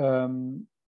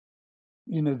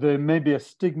 you know, there may be a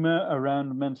stigma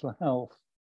around mental health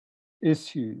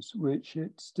issues, which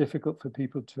it's difficult for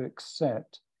people to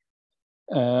accept.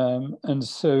 And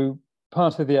so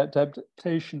part of the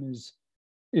adaptation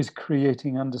is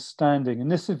creating understanding.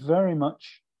 And this is very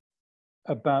much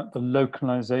about the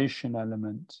localization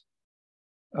element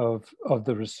of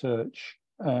the research.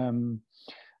 And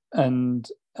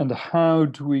how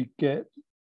do we get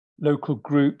local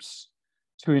groups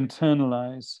to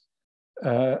internalize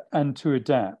and to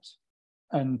adapt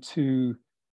and to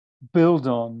build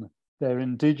on their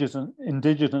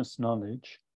indigenous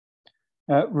knowledge,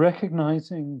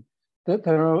 recognizing that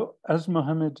there are, as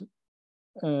Dr.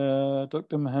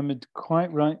 Mohammad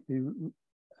quite rightly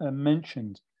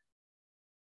mentioned,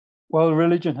 while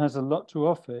religion has a lot to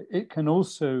offer, it can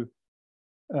also,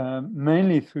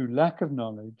 mainly through lack of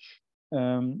knowledge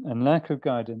and lack of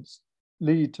guidance,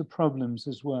 lead to problems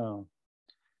as well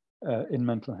in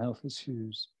mental health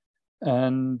issues.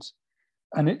 And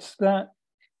it's that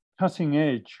cutting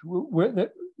edge where,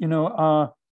 you know,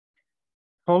 our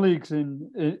colleagues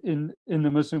in the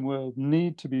Muslim world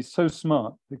need to be so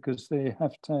smart, because they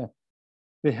have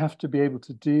to be able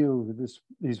to deal with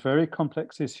these very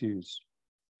complex issues.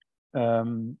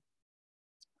 That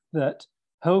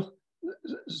health,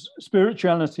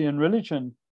 spirituality, and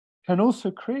religion can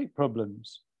also create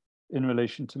problems in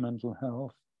relation to mental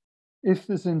health if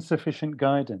there's insufficient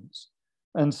guidance.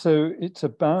 And so it's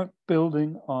about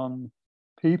building on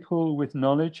people with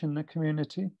knowledge in the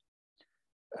community.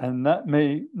 And that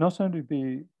may not only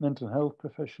be mental health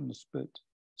professionals, but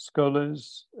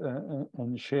scholars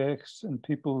and sheikhs and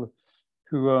people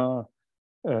who are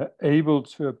able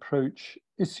to approach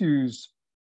issues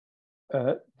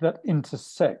that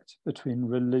intersect between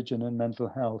religion and mental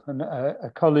health. And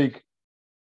a colleague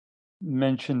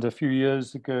mentioned a few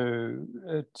years ago,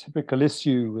 a typical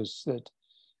issue was that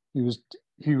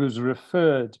he was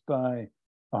referred by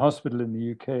a hospital in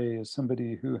the UK as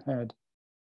somebody who had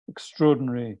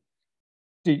extraordinary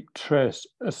deep stress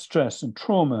and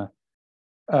trauma,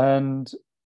 and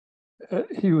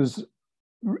he was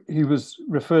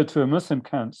referred to a Muslim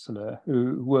counsellor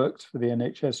who worked for the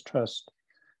NHS Trust,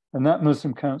 and that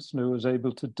Muslim counsellor was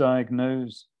able to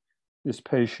diagnose this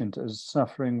patient as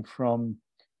suffering from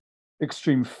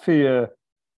extreme fear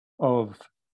of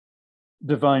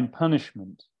divine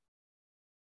punishment.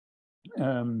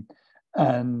 And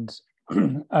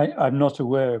I'm not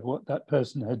aware of what that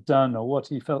person had done or what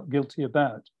he felt guilty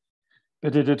about,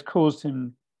 but it had caused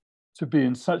him to be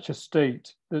in such a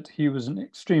state that he was in an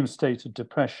extreme state of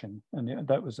depression, and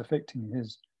that was affecting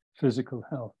his physical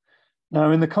health.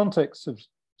 Now, in the context of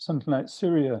something like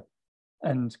Syria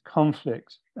and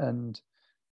conflict and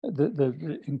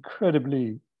the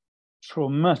incredibly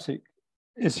traumatic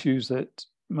issues that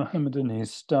Mohammed and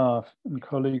his staff and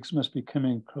colleagues must be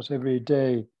coming across every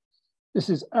day, this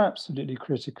is absolutely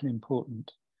critically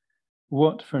important.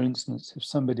 What, for instance, if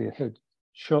somebody had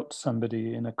shot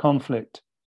somebody in a conflict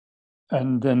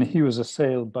and then he was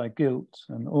assailed by guilt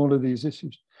and all of these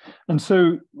issues? And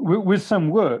so with some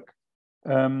work,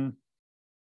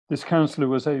 this counsellor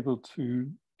was able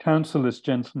to counsel this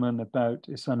gentleman about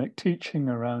Islamic teaching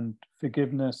around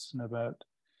forgiveness and about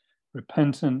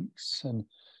repentance and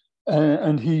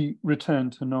And he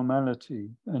returned to normality,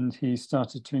 and he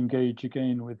started to engage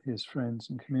again with his friends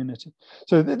and community.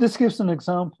 So this gives an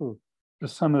example of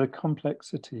some of the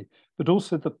complexity, but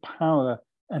also the power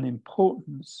and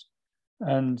importance.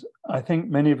 And I think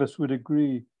many of us would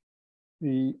agree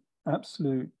the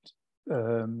absolute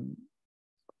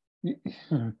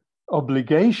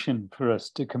obligation for us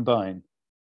to combine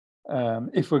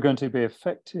if we're going to be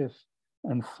effective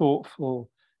and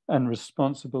thoughtful and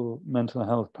responsible mental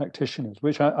health practitioners,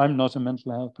 which I'm not a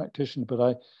mental health practitioner,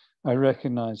 but I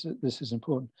recognize that this is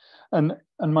important. And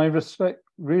my respect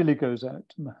really goes out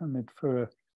to Mohammad for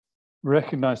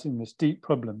recognizing this deep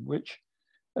problem, which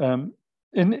in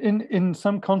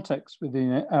some contexts within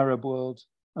the Arab world,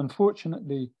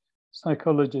 unfortunately,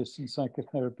 psychologists and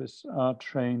psychotherapists are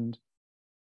trained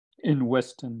in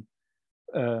Western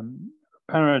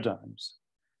paradigms.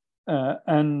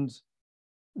 And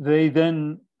they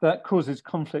then, that causes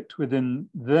conflict within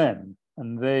them,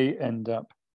 and they end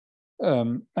up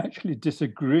actually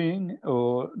disagreeing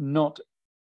or not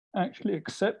actually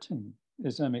accepting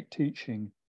Islamic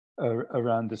teaching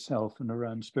around the self and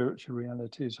around spiritual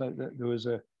realities. Like that, there was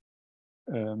a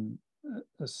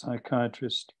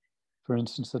psychiatrist, for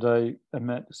instance, that I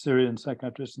met, a Syrian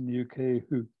psychiatrist in the UK,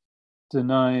 who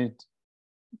denied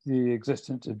the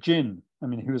existence of jinn. I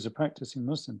mean, he was a practicing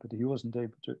Muslim, but he wasn't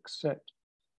able to accept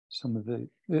some of the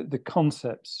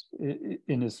concepts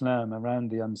in Islam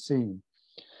around the unseen.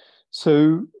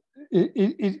 So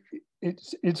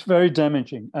it's very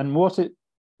damaging. And what it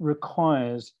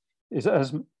requires is,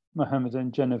 as Mohammad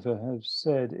and Jennifer have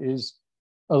said, is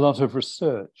a lot of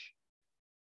research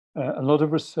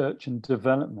and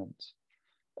development,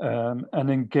 and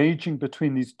engaging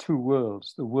between these two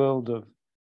worlds, the world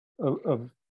of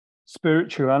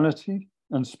spirituality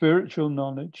and spiritual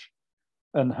knowledge,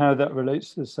 and how that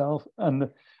relates to the self, and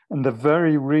the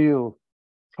very real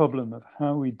problem of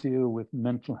how we deal with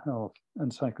mental health and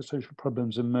psychosocial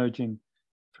problems emerging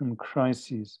from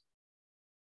crises.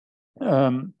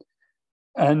 And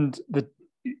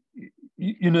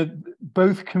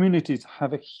both communities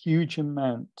have a huge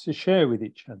amount to share with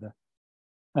each other.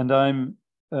 And I'm,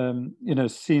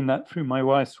 seeing that through my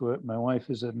wife's work. My wife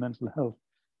is a mental health,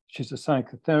 she's a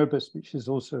psychotherapist, but she's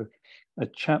also a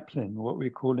chaplain, what we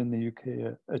call in the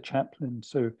UK a chaplain.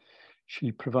 So she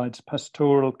provides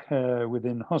pastoral care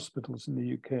within hospitals in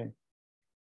the UK.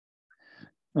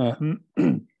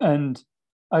 And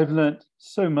I've learnt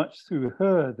so much through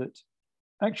her that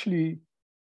actually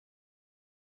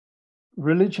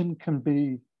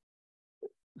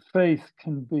faith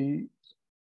can be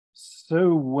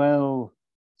so well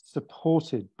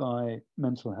supported by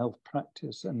mental health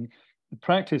practice. And the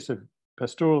practice of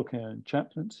pastoral care and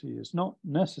chaplaincy is not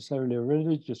necessarily a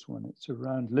religious one, it's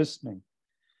around listening.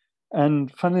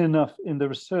 And funnily enough, in the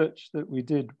research that we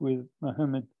did with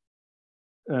Mohammad,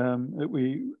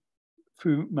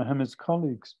 through Mohammad's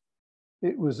colleagues,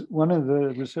 it was one of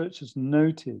the researchers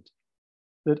noted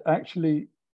that actually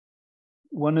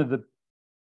one of the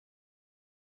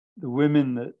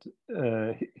women that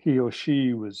he or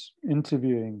she was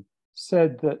interviewing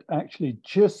said that actually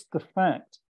just the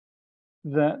fact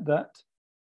that that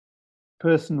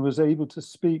person was able to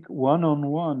speak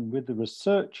one-on-one with the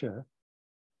researcher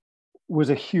was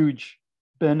a huge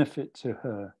benefit to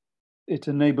her. It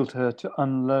enabled her to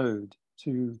unload,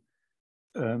 to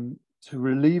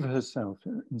relieve herself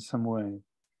in some way.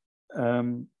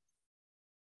 The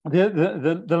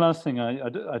last thing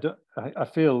I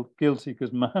feel guilty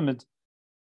because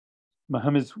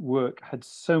Mohammad's work had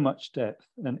so much depth,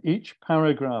 and each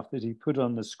paragraph that he put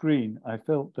on the screen, I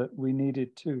felt that we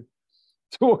needed to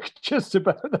talk just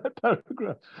about that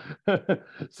paragraph.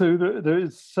 So there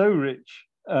is so rich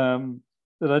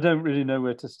that I don't really know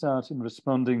where to start in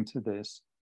responding to this.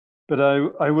 But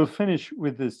I will finish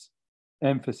with this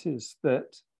emphasis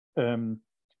that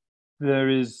there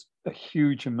is a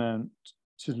huge amount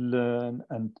to learn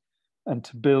and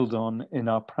to build on in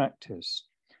our practice,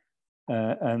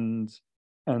 and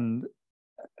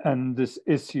this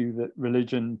issue that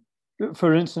religion,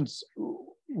 for instance,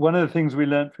 one of the things we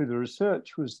learned through the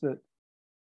research was that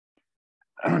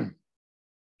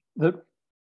that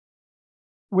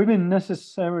women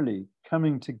necessarily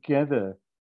coming together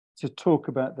to talk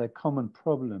about their common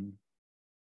problem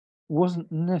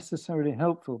wasn't necessarily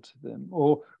helpful to them,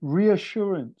 or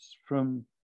reassurance from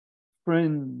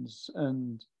friends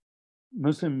and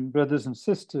Muslim brothers and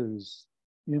sisters,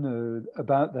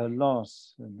 about their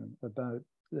loss and about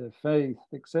their faith,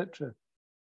 etc.,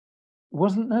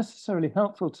 wasn't necessarily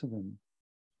helpful to them.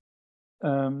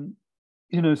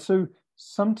 So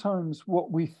sometimes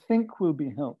what we think will be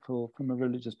helpful from a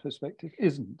religious perspective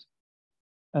isn't.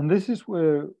 And this is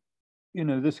where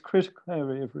this critical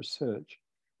area of research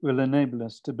will enable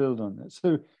us to build on this.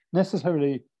 So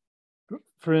necessarily,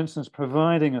 for instance,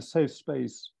 providing a safe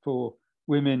space for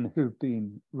women who've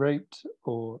been raped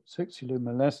or sexually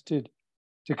molested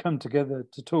to come together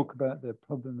to talk about their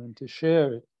problem and to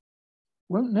share it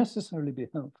won't necessarily be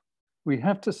helpful. We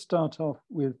have to start off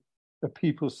with a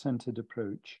people-centered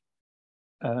approach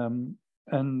and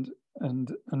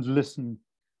listen.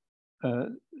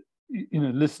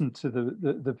 Listen to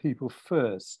the people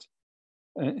first.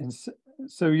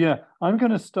 So yeah, I'm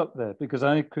going to stop there because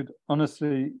I could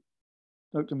honestly,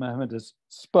 Dr. Mohammad has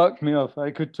sparked me off.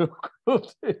 I could talk all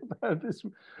day about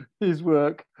his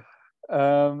work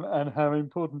and how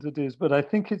important it is. But I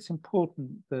think it's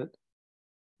important that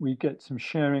we get some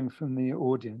sharing from the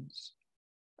audience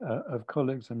of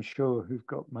colleagues, I'm sure, who've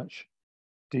got much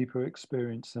deeper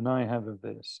experience than I have of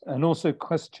this, and also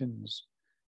questions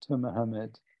to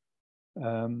Mohammad.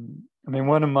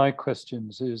 One of my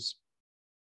questions is,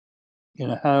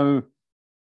 how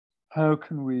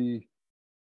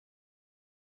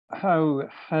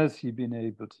has he been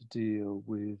able to deal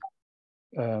with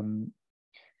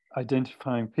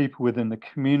identifying people within the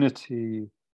community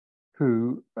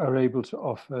who are able to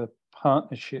offer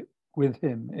partnership with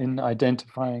him in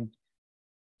identifying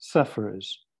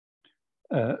sufferers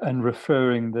and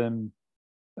referring them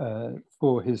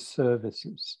for his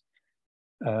services,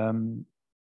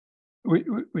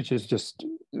 which is just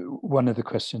one of the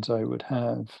questions I would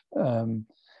have. And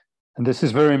this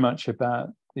is very much about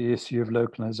the issue of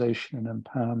localization and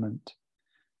empowerment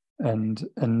and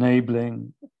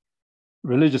enabling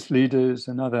religious leaders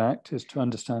and other actors to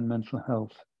understand mental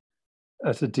health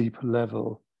at a deeper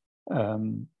level,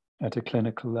 at a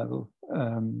clinical level,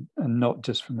 and not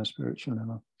just from a spiritual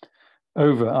level.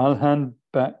 I'll hand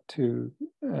back to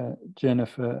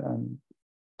Jennifer and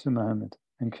to Mohammad.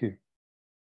 Thank you.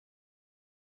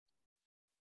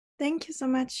 Thank you so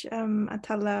much,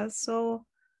 Atallah. So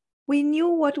we knew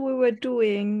what we were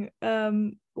doing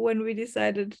when we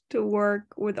decided to work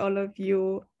with all of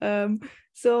you.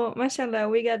 So mashallah,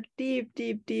 we got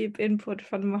deep input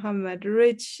from Mohammad,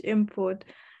 rich input,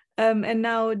 and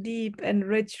now deep and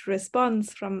rich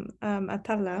response from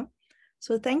Atallah.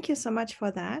 So thank you so much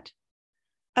for that.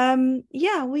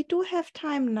 Yeah, we do have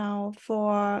time now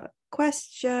for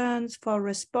questions, for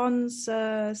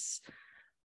responses,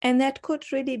 and that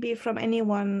could really be from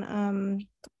anyone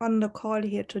on the call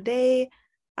here today.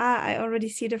 I already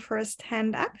see the first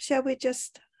hand up. Shall we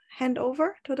just hand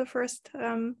over to the first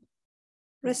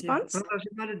response?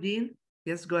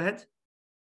 Yes, go ahead.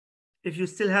 If you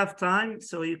still have time,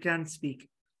 so you can speak.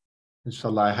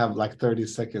 Inshallah, I have like 30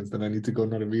 seconds, then I need to go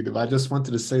another meeting. I just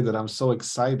wanted to say that I'm so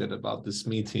excited about this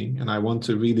meeting, and I want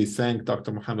to really thank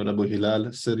Dr. Mohammad Abo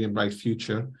Hilal, Syrian Bright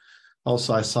Future.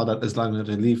 Also, I saw that Islamic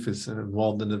Relief is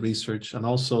involved in the research, and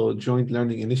also Joint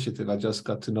Learning Initiative. I just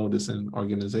got to know this in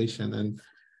organization, and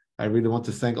I really want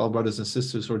to thank all brothers and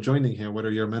sisters who are joining here,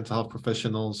 whether you're mental health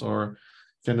professionals or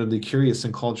generally curious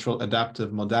in cultural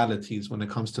adaptive modalities when it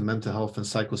comes to mental health and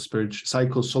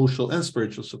psychosocial and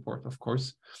spiritual support, of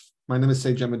course. My name is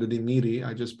Sayyid Jamaluddin Miri.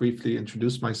 I just briefly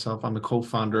introduced myself. I'm a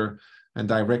co-founder and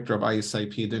director of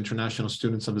ISIP, the International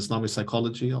Students of Islamic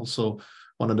Psychology, also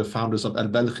one of the founders of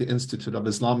Al-Balkhi Institute of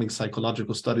Islamic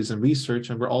Psychological Studies and Research.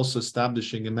 And we're also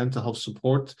establishing a mental health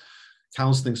support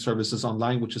counseling services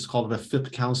online, which is called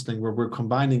Rafiq Counseling, where we're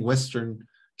combining Western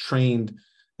trained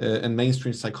and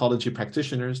mainstream psychology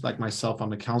practitioners like myself.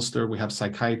 I'm a counselor. We have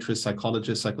psychiatrists,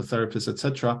 psychologists, psychotherapists,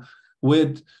 etc.,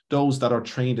 with those that are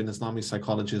trained in Islamic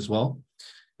psychology as well.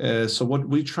 So what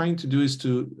we're trying to do is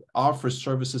to offer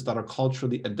services that are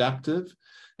culturally adaptive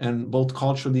and both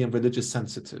culturally and religious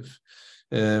sensitive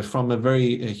from a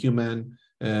very human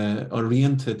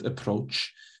oriented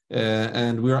approach.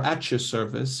 And we are at your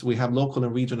service. We have local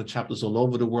and regional chapters all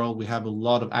over the world. We have a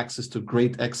lot of access to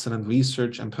great, excellent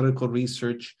research, empirical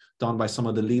research done by some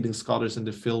of the leading scholars in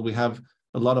the field. We have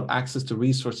a lot of access to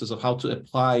resources of how to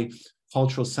apply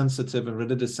cultural sensitive and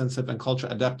religious sensitive and culture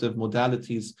adaptive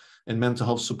modalities in mental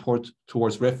health support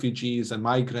towards refugees and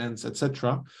migrants,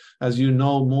 etc. As you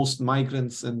know, most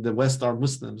migrants in the West are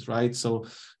Muslims, right? So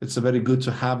it's very good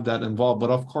to have that involved. But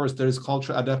of course, there is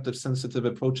culture adaptive sensitive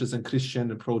approaches and Christian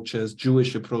approaches,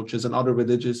 Jewish approaches, and other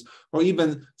religious or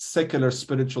even secular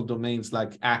spiritual domains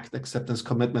like ACT, acceptance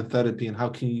commitment therapy, and how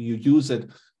can you use it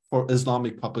for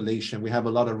Islamic population. We have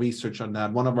a lot of research on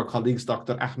that. One of our colleagues,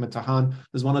 Dr. Ahmed Tahan,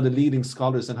 is one of the leading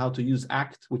scholars in how to use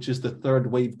ACT, which is the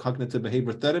third wave cognitive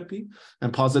behavior therapy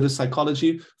and positive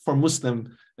psychology for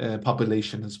Muslim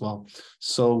population as well.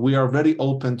 So we are very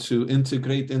open to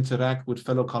interact with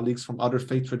fellow colleagues from other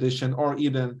faith tradition, or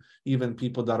even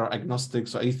people that are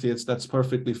agnostics or atheists. That's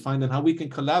perfectly fine, and how we can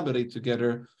collaborate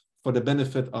together for the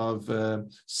benefit of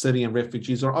Syrian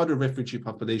refugees or other refugee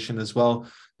population as well.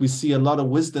 We see a lot of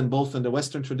wisdom both in the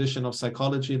Western tradition of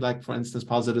psychology, like for instance,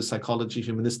 positive psychology,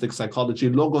 humanistic psychology,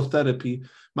 logotherapy.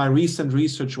 My recent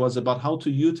research was about how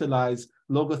to utilize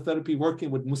logotherapy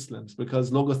working with Muslims, because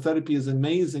logotherapy is an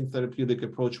amazing therapeutic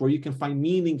approach where you can find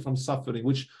meaning from suffering,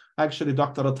 which actually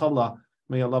Dr. Atallah,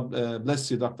 may Allah bless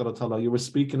you, Dr. Atallah, you were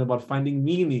speaking about finding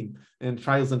meaning in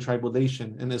trials and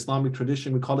tribulation. In Islamic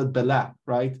tradition, we call it bala,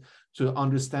 right? To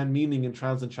understand meaning in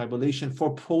trials and tribulation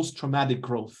for post-traumatic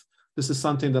growth. This is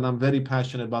something that I'm very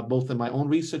passionate about, both in my own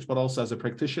research, but also as a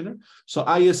practitioner. So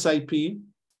ISIP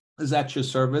is at your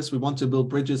service. We want to build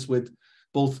bridges with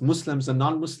both Muslims and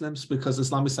non-Muslims, because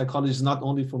Islamic psychology is not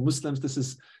only for Muslims. This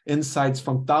is insights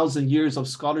from 1,000 years of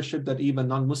scholarship that even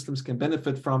non-Muslims can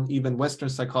benefit from, even Western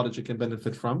psychology can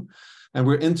benefit from. And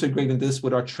we're integrating this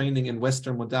with our training in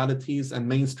Western modalities and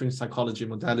mainstream psychology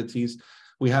modalities.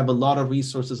 We have a lot of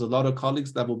resources, a lot of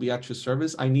colleagues that will be at your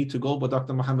service. I need to go, but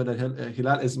Dr. Mohammad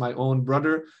Hilal is my own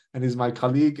brother, and he's my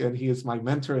colleague, and he is my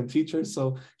mentor and teacher.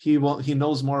 So he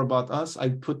knows more about us.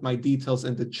 I put my details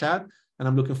in the chat, and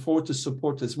I'm looking forward to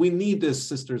support this. We need this,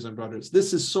 sisters and brothers.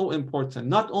 This is so important,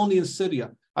 not only in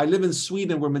Syria. I live in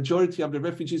Sweden, where majority of the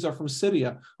refugees are from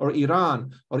Syria or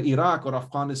Iran or Iraq or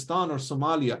Afghanistan or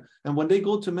Somalia. And when they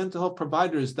go to mental health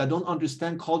providers that don't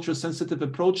understand culture sensitive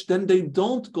approach, then they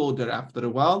don't go there after a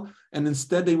while. And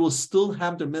instead they will still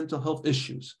have their mental health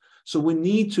issues. So we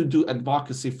need to do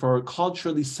advocacy for a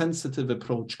culturally sensitive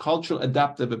approach, cultural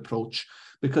adaptive approach,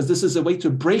 because this is a way to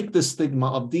break the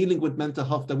stigma of dealing with mental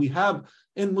health that we have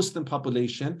in Muslim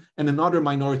population and in other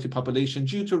minority population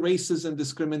due to racism,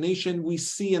 discrimination. We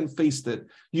see and faced it.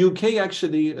 UK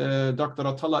actually, Dr.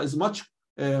 Atallah, is much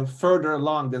further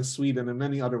along than Sweden and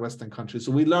many other Western countries.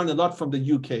 So we learn a lot from the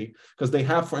UK, because they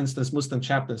have, for instance, Muslim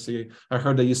chaplaincy. I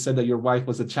heard that you said that your wife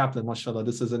was a chaplain, mashallah.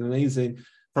 This is an amazing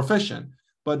profession.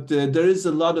 But there is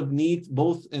a lot of need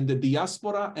both in the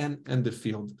diaspora and the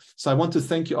field. So I want to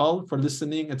thank you all for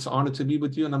listening. It's an honor to be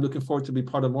with you, and I'm looking forward to be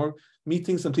part of more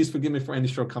meetings. And please forgive me for any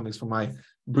shortcomings for my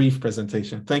brief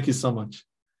presentation. Thank you so much.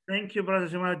 Thank you, Brother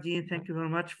Jamaluddin. Thank you very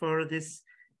much for this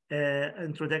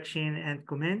introduction and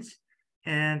comments.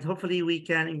 And hopefully we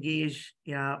can engage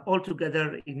all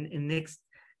together in next,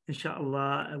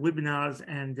 inshallah, webinars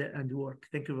and work.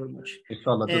 Thank you very much.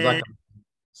 Inshallah.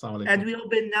 And we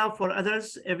open now for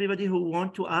others. Everybody who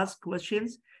want to ask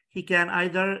questions, he can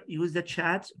either use the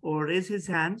chat or raise his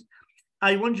hand.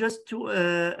 I want just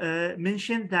to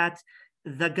mention that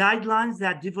the guidelines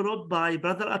that developed by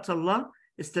Brother Atallah,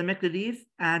 Islamic Relief,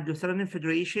 and the Syrian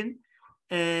Federation,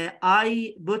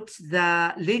 I put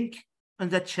the link on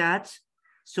the chat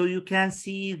so you can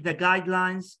see the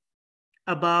guidelines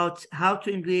about how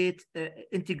to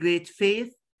integrate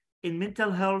faith in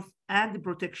mental health and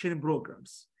protection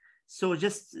programs. So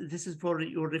just this is for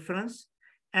your reference.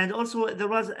 And also there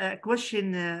was a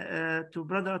question to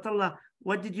Brother Atallah,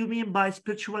 what did you mean by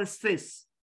spiritual stress?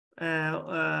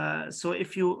 So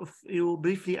if you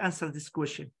briefly answer this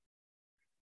question,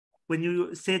 when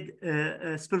you said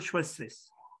spiritual stress.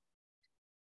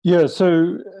 Yeah,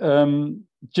 so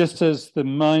just as the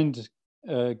mind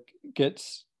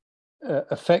gets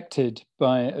affected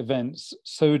by events,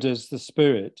 so does the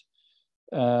spirit.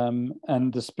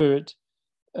 And the spirit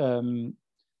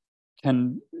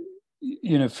can,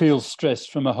 feel stress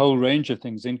from a whole range of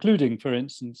things, including, for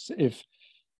instance, if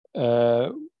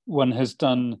one has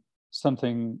done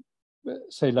something,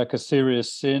 say, like a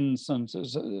serious sin,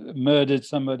 murdered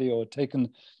somebody or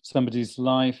taken somebody's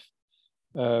life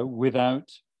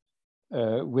without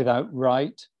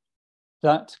right,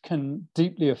 that can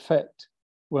deeply affect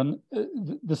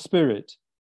the spirit,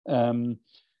 and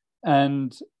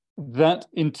that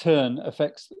in turn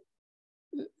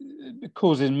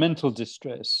causes mental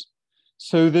distress.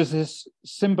 So there's this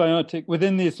symbiotic,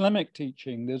 within the Islamic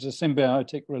teaching, there's a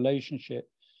symbiotic relationship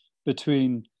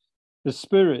between the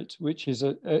spirit, which is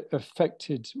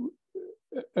affected,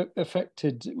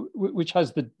 which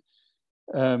has the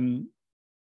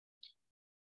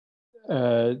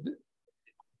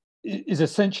is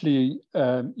essentially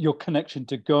your connection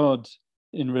to God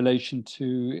in relation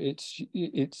to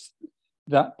it's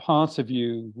that part of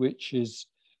you which is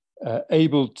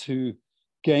able to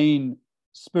gain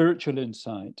spiritual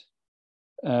insight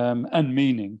and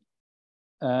meaning,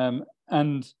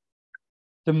 and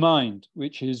the mind,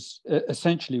 which is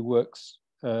essentially works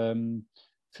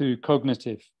through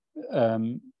cognitive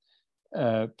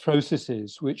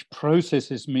processes, which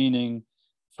processes meaning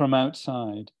from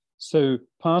outside. So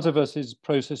part of us is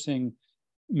processing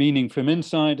meaning from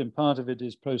inside, and part of it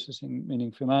is processing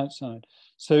meaning from outside.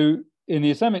 So in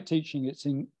the Islamic teaching, it's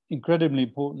incredibly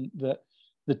important that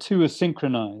the two are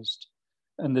synchronized,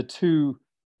 and the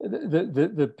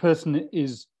person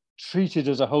is treated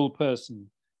as a whole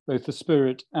person, both the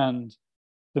spirit and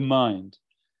the mind.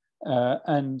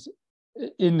 And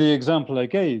in the example I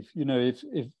gave, you know,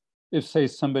 if say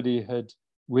somebody had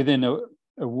within a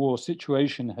war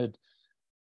situation had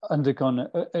undergone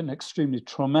an extremely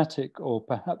traumatic or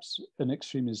perhaps an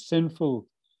extremely sinful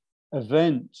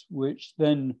event, which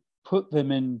then put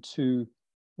them into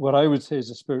what I would say is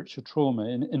a spiritual trauma.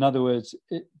 In other words,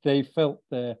 they felt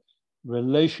their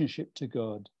relationship to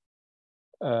God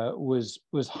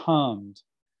was harmed,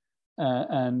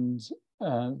 and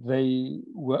they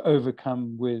were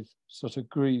overcome with sort of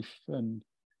grief and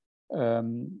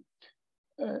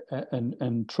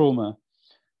trauma.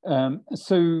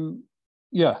 So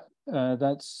yeah,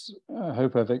 that's. I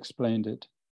hope I've explained it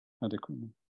adequately.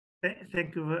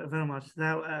 Thank you very much.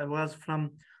 That was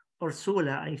from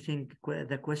Ursula, I think,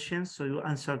 the question. So you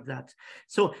answered that.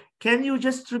 So can you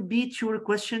just repeat your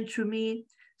question to me?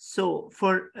 So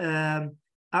for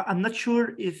I'm not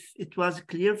sure if it was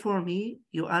clear for me.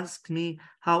 You asked me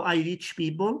how I reach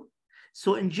people.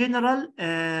 So in general,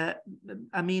 I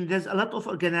mean, there's a lot of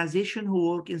organizations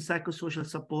who work in psychosocial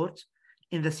support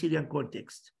in the Syrian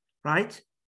context, right?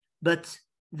 But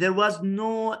there was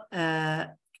no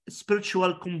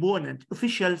spiritual component,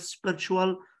 official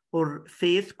spiritual or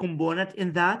faith component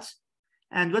in that.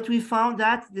 And what we found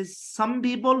that there's some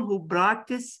people who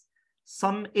practice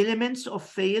some elements of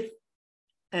faith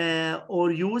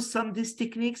or use some of these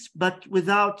techniques, but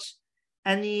without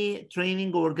any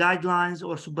training or guidelines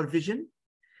or supervision.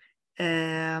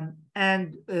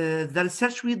 And the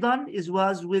research we done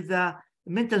was with the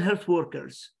mental health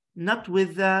workers, not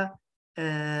with the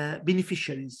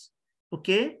beneficiaries.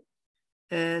 Okay,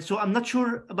 so I'm not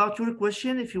sure about your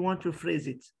question. If you want to phrase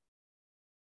it,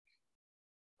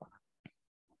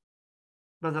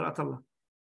 Brother Atallah.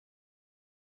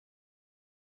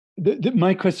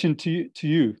 My question to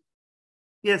you.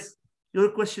 Yes, your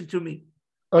question to me.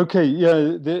 Okay,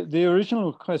 yeah. The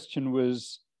original question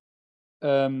was,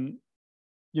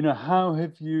 you know,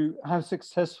 how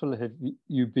successful have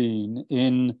you been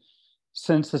in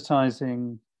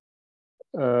sensitizing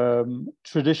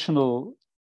traditional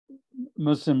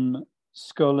Muslim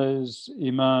scholars,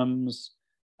 imams,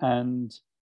 and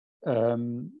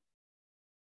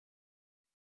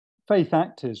faith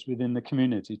actors within the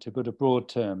community, to put a broad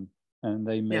term, and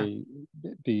they may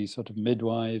be sort of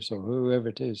midwives or whoever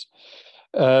it is,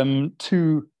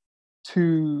 to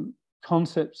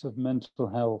concepts of mental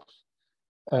health,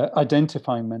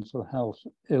 identifying mental health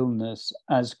illness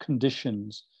as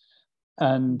conditions,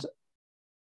 and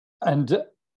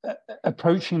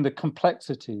approaching the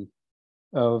complexity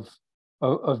of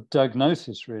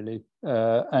diagnosis, really,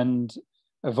 and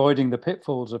avoiding the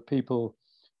pitfalls of people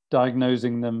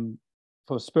diagnosing them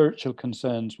for spiritual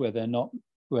concerns where they're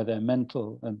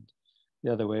mental, and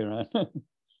the other way around.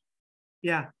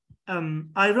 Yeah.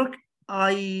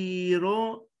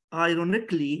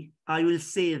 Ironically, I will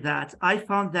say that I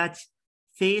found that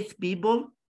faith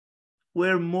people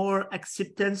were more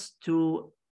acceptance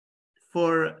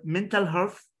for mental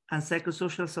health and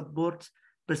psychosocial support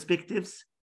perspectives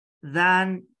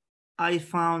than I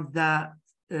found that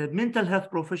mental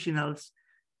health professionals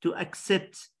to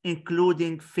accept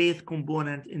including faith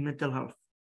component in mental health.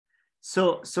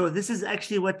 So this is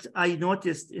actually what I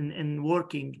noticed in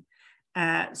working.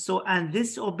 And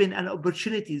this opened an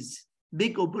opportunities,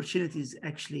 big opportunities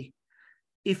actually.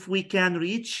 If we can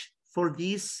reach for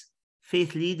these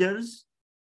faith leaders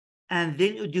and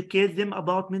then educate them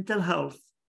about mental health,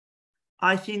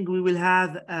 I think we will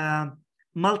have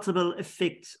multiple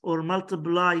effects or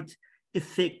multiplied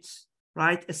effects,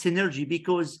 right? A synergy,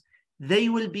 because they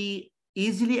will be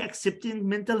easily accepting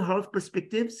mental health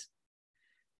perspectives.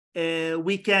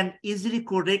 We can easily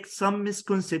correct some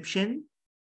misconception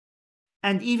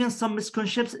and even some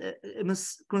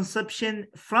misconception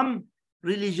from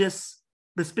religious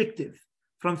perspective,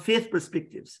 from faith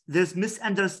perspectives. There's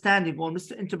misunderstanding or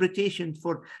misinterpretation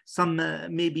for some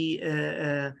maybe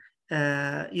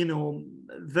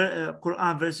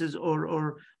Quran verses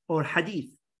or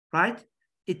hadith, right?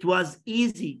 It was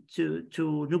easy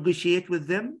to negotiate with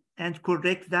them and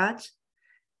correct that.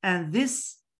 And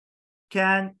this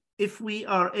can, if we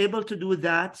are able to do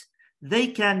that, they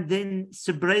can then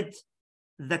spread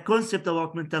the concept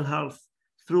about mental health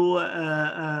through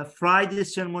Friday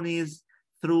ceremonies,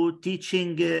 through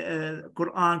teaching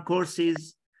Quran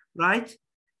courses, right?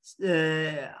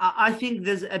 I think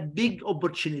there's a big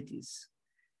opportunities.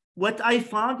 What I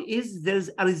found is there's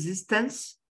a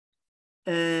resistance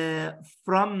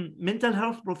from mental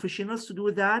health professionals to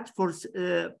do that for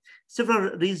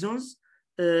several reasons.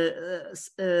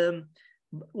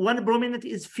 One prominent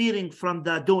is fearing from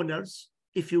the donors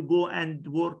if you go and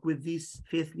work with these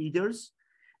faith leaders.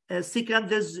 Second,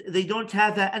 they don't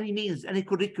have any means, any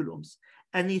curriculums,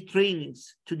 any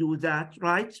trainings to do that,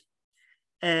 right?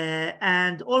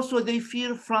 And also they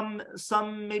fear from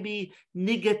some maybe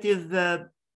negative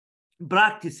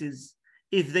practices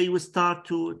if they will start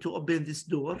to open this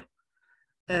door.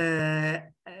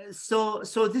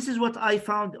 So this is what I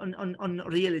found on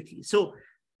reality. So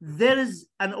there is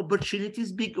an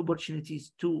opportunities, big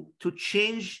opportunities to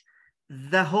change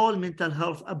the whole mental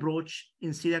health approach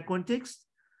in Syrian context,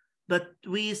 but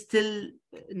we still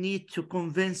need to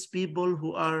convince people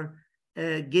who are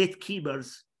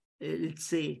gatekeepers, let's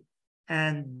say,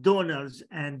 and donors,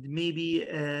 and maybe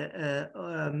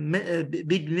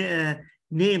big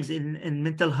names in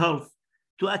mental health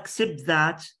to accept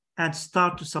that and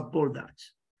start to support that.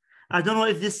 I don't know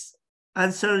if this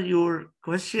answers your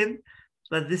question,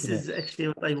 but this is actually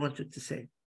what I wanted to say.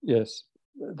 Yes,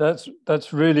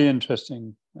 that's really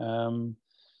interesting,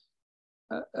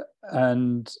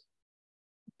 and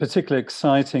particularly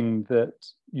exciting that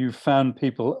you found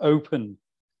people open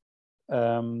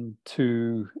to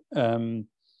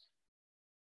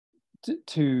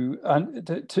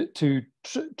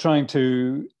trying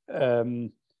to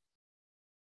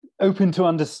open to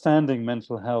understanding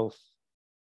mental health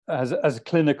as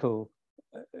clinical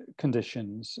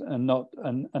conditions and not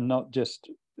just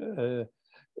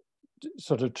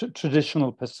sort of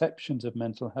traditional perceptions of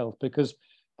mental health, because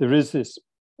there is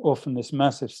often this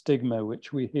massive stigma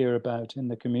which we hear about in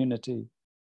the community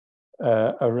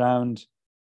around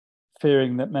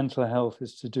fearing that mental health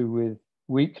is to do with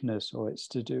weakness, or it's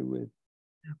to do with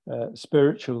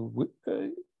spiritual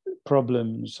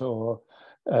problems, or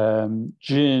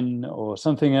jinn, or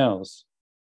something else.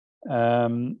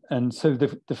 And so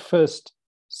the first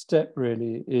step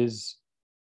really is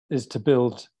to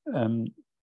build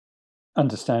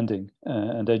understanding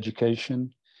and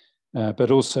education.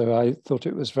 But also I thought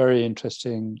it was very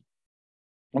interesting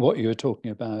what you were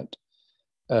talking about,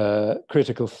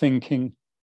 critical thinking,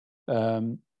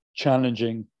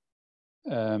 challenging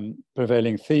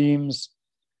prevailing themes,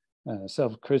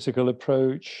 self-critical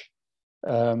approach.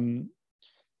 You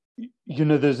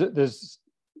know,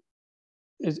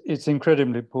 it's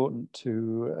incredibly important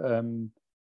to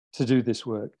do this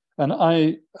work. And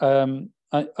I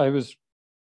was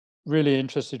really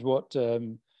interested what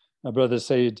my brother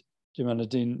Said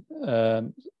Jamaluddin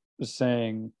was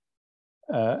saying,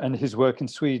 and his work in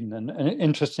Sweden. And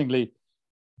interestingly,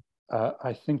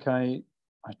 I think I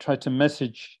tried to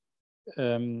message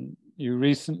you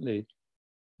recently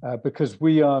because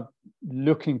we are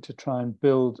looking to try and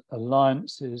build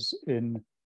alliances in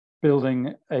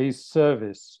building a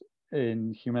service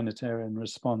in humanitarian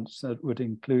response that would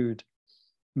include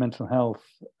mental health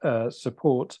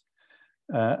support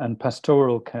and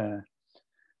pastoral care.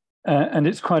 And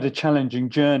it's quite a challenging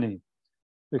journey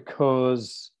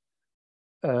because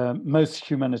most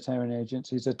humanitarian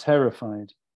agencies are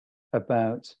terrified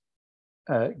about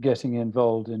getting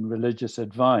involved in religious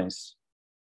advice.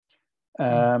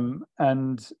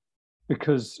 And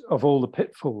because of all the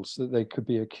pitfalls that they could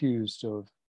be accused of,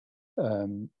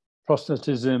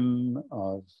 proselytism,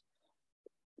 of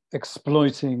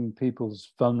exploiting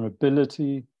people's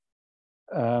vulnerability.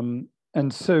 And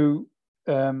so,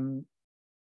 you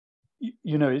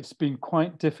know, it's been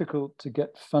quite difficult to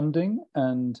get funding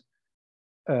and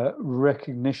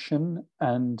recognition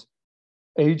and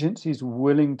agencies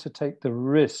willing to take the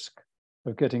risk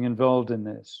of getting involved in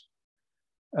this.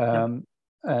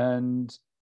 And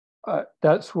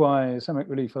that's why Islamic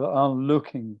Relief are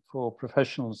looking for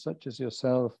professionals such as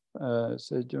yourself,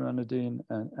 Sayyid Jamaluddin,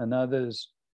 and others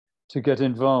to get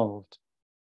involved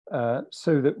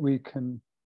so that we can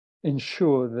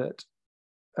ensure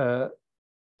that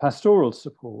pastoral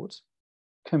support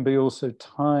can be also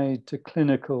tied to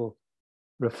clinical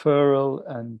referral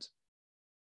and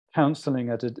counseling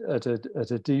at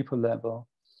a deeper level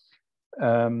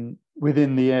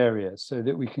within the area, so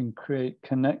that we can create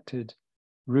connected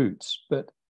routes.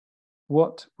 But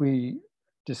what we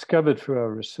discovered through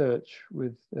our research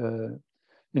with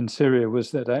in Syria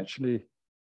was that actually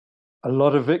a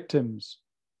lot of victims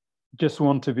just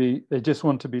want to be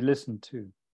listened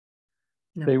to.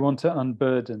 Yeah. They want to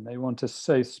unburden, they want a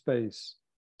safe space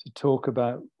to talk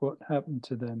about what happened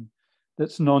to them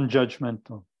that's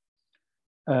non-judgmental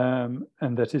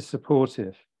and that is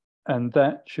supportive. And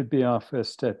that should be our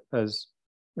first step as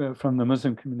from the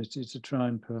Muslim community to try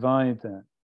and provide that.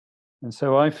 And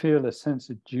so I feel a sense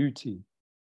of duty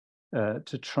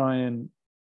to try and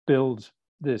build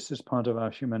this as part of our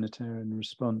humanitarian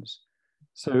response.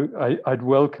 So I'd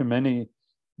welcome any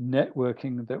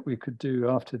networking that we could do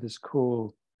after this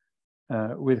call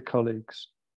with colleagues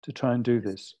to try and do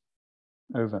this.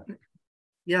 Over.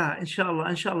 Yeah, inshallah,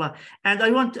 inshallah. And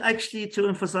I want actually to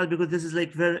emphasize, because this is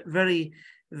like very, very,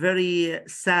 very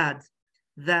sad,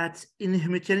 that in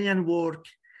humanitarian work,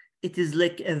 it is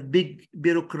like a big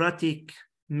bureaucratic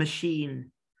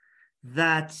machine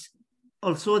that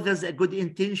also there's a good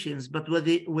intentions, but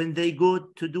when they go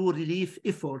to do relief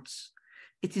efforts,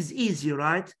 it is easy,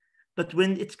 right? But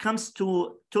when it comes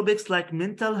to topics like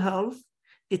mental health,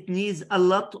 it needs a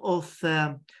lot of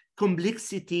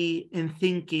complexity in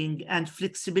thinking and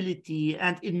flexibility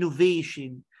and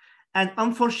innovation. And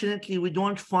unfortunately, we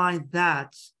don't find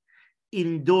that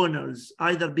in donors,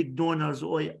 either big donors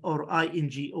or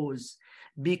INGOs,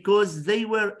 because they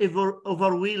were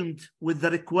overwhelmed with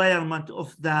the requirement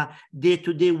of the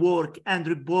day-to-day work and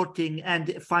reporting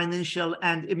and financial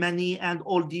and money and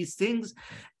all these things,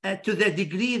 to the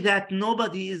degree that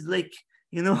nobody is like,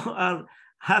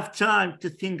 have time to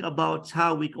think about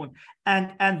how we can.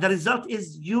 And the result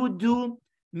is you do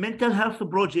mental health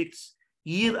projects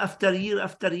year after year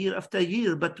after year after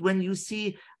year. But when you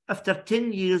see after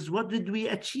 10 years, what did we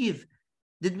achieve?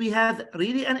 Did we have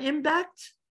really an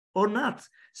impact or not?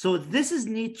 So this is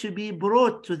need to be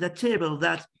brought to the table,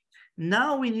 that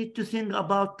now we need to think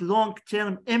about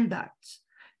long-term impact.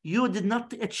 You did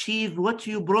not achieve what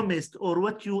you promised or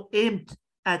what you aimed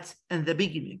at in the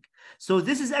beginning. So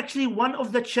this is actually one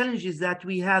of the challenges that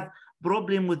we have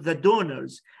problem with the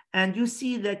donors. And you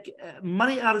see that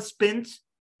money are spent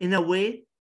in a way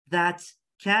that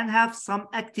can have some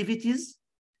activities,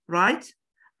 right?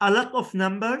 A lot of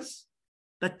numbers,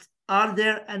 but are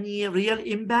there any real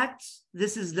impacts?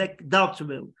 This is like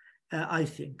doubtful, I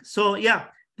think. So yeah,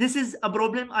 this is a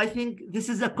problem. I think this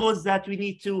is a cause that we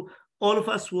need to, all of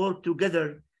us work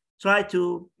together, try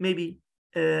to maybe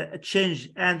change.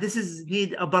 And this is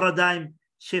need a paradigm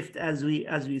shift, as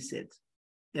we said.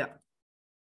 Yeah.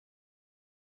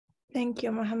 Thank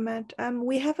you, Mohammed.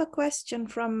 We have a question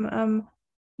from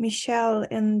Michelle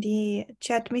in the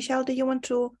chat. Michelle, do you want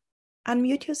to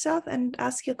unmute yourself and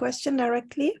ask your question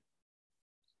directly?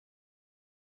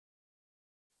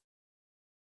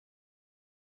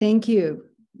 Thank you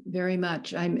very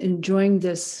much. I'm enjoying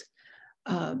this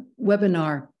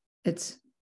webinar. It's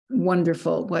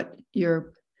wonderful what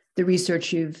the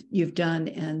research you've done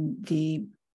and the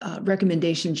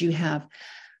recommendations you have.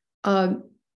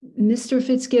 Mr.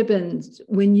 FitzGibbon,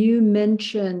 when you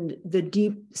mentioned the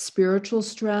deep spiritual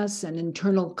stress and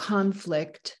internal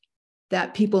conflict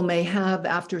that people may have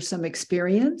after some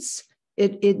experience,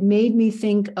 it made me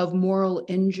think of moral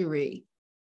injury,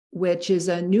 which is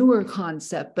a newer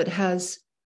concept, but has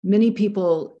many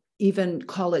people even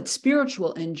call it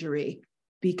spiritual injury,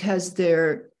 because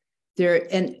they're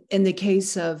in the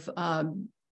case of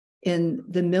in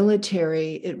the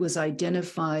military, it was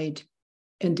identified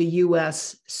in the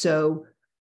US. So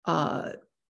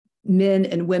men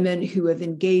and women who have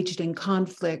engaged in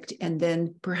conflict and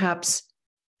then perhaps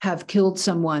have killed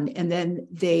someone, and then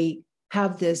they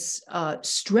have this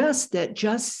stress that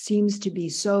just seems to be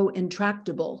so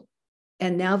intractable.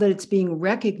 And now that it's being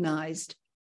recognized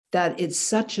that it's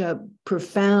such a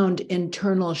profound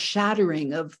internal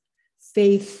shattering of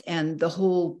faith and the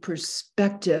whole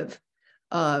perspective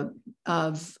of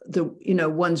the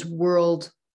one's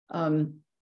world,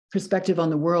 perspective on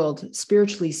the world,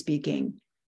 spiritually speaking,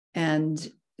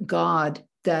 and God,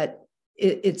 that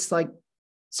it's like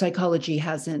psychology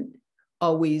hasn't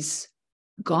always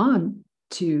gone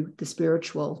to the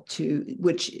spiritual,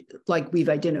 which, like we've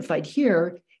identified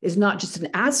here, is not just an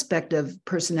aspect of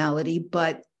personality,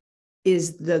 but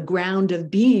is the ground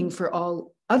of being for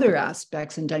all other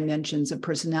aspects and dimensions of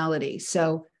personality.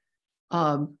 So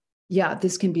yeah,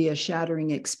 this can be a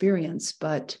shattering experience,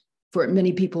 but for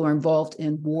many people are involved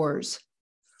in wars,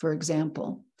 for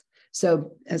example.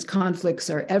 So as conflicts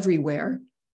are everywhere,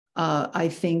 I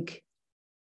think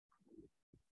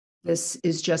this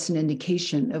is just an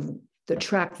indication of the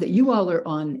track that you all are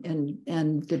on,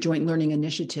 and the Joint Learning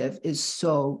Initiative is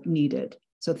so needed.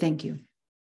 So thank you.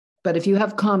 But if you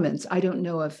have comments, I don't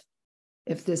know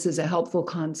if this is a helpful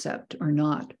concept or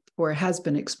not, or has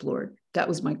been explored. That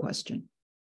was my question.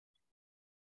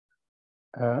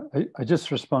 I just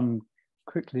respond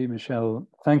quickly, Michelle.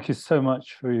 Thank you so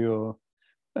much for your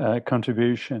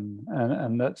contribution,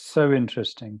 and that's so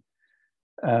interesting.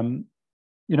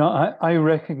 You know, I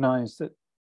recognize that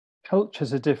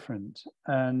cultures are different,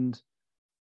 and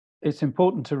it's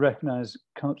important to recognize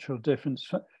cultural difference.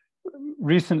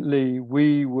 Recently,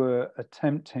 we were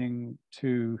attempting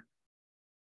to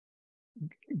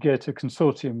get a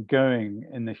consortium going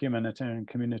in the humanitarian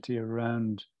community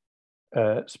around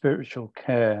spiritual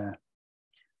care.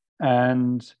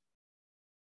 And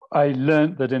I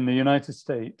learned that in the United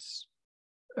States,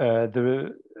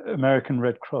 the American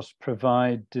Red Cross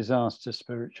provide disaster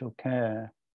spiritual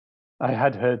care. I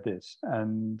had heard this,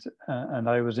 and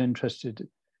I was interested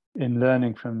in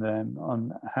learning from them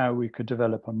on how we could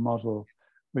develop a model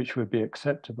which would be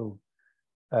acceptable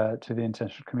to the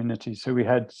international community. So we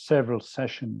had several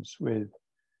sessions with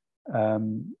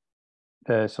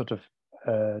their sort of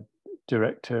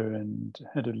director and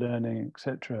head of learning,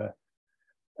 etc.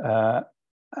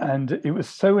 And it was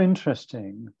so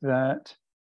interesting that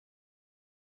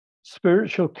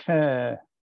spiritual care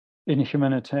in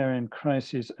humanitarian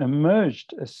crises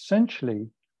emerged essentially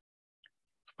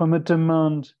from a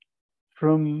demand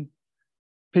from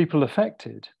people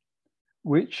affected,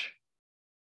 which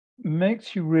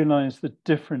makes you realize the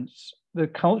difference, the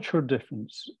cultural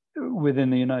difference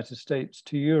within the United States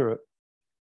to Europe,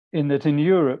 in that in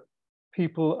Europe,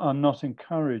 people are not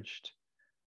encouraged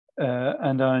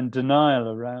and are in denial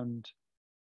around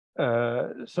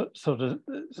sort of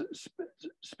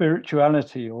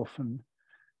spirituality often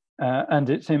and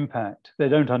its impact. They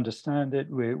don't understand it.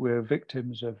 We're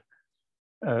victims of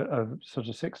sort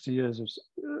of 60 years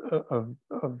of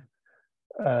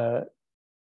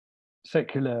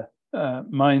secular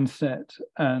mindset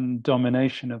and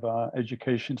domination of our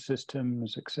education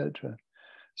systems, etc.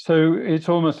 So it's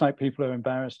almost like people are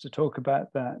embarrassed to talk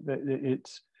about that.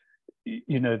 It's,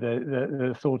 you know,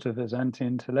 they're thought of as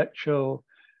anti-intellectual.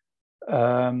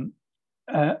 And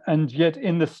yet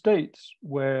in the States,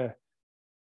 where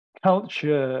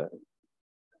culture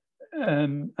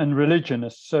and religion are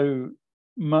so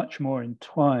much more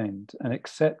entwined and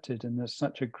accepted, and there's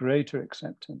such a greater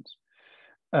acceptance.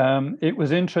 It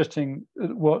was interesting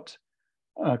what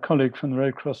a colleague from the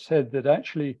Red Cross said, that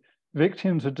actually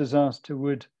victims of disaster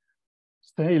would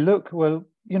say, look, well,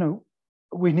 you know,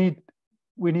 we need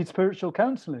spiritual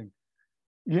counseling.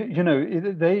 You know,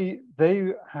 they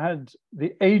had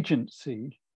the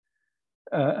agency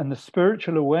and the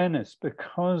spiritual awareness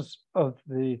because of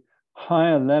the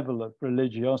higher level of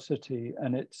religiosity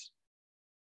and its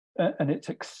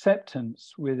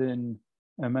acceptance within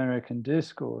American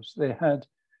discourse. They had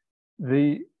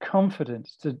the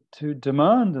confidence to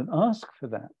demand and ask for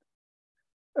that.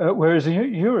 Whereas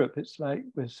in Europe, it's like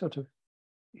we're sort of,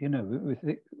 you know,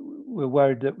 we're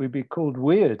worried that we'd be called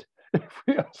weird if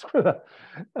we ask for that.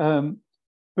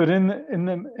 But in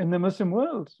the Muslim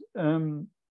world,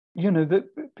 you know,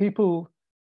 that people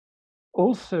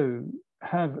also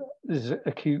have this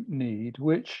acute need,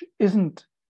 which isn't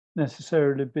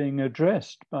necessarily being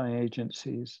addressed by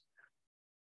agencies,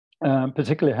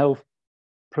 particularly health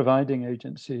providing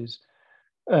agencies.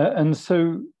 And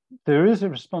so there is a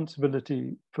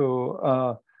responsibility for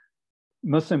our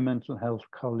Muslim mental health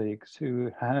colleagues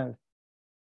who have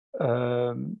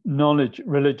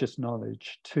religious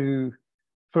knowledge,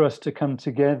 for us to come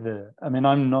together. I mean,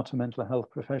 I'm not a mental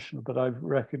health professional, but I've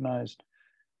recognized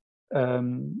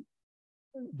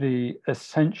the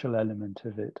essential element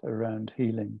of it around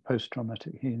healing,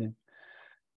 post-traumatic healing,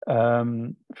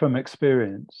 from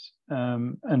experience.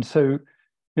 And so,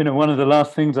 you know, one of the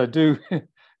last things I do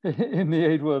in the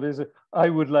aid world is I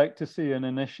would like to see an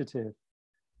initiative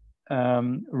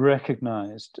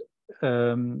recognized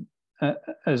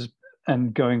as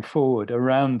and going forward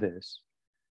around this.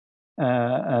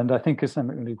 And I think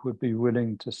Islamic Relief would be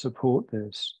willing to support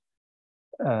this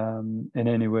in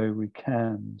any way we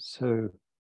can. So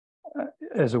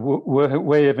as a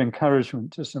way of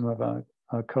encouragement to some of our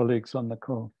colleagues on the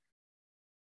call.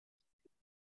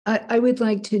 I would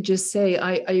like to just say,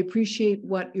 I appreciate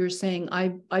what you're saying.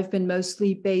 I've been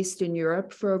mostly based in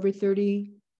Europe for over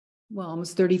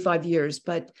almost 35 years,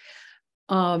 but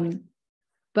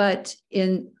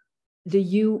in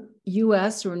the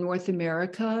US or North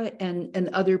America and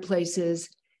other places,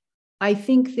 I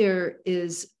think there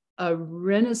is a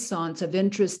renaissance of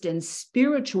interest in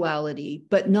spirituality,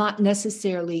 but not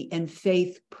necessarily in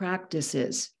faith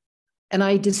practices. And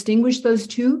I distinguish those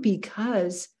two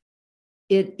because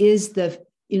it is the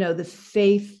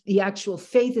faith, the actual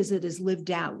faith as it is lived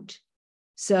out.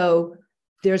 So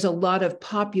there's a lot of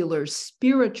popular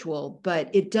spiritual, but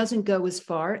it doesn't go as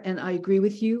far. And I agree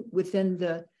with you, within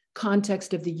the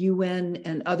context of the UN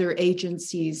and other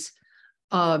agencies,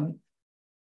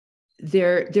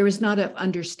 there is not an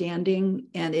understanding,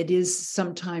 and it is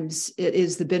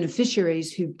the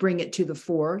beneficiaries who bring it to the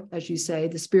fore, as you say,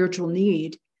 the spiritual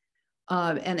need.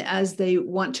 And as they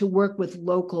want to work with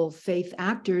local faith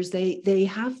actors, they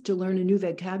have to learn a new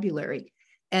vocabulary,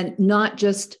 and not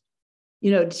just,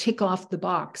 to tick off the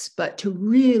box, but to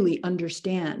really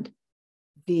understand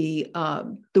the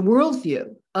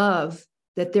worldview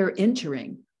that they're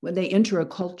entering when they enter a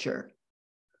culture,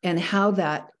 and how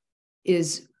that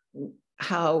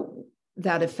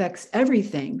affects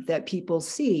everything that people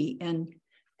see and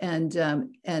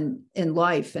in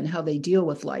life, and how they deal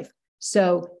with life.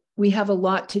 So we have a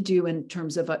lot to do in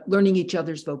terms of learning each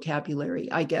other's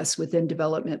vocabulary, I guess, within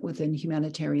development, within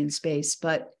humanitarian space,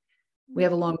 but we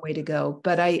have a long way to go.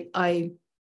 But I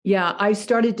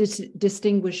started to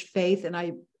distinguish faith, and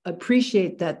I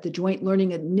appreciate that the Joint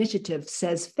Learning Initiative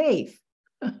says faith,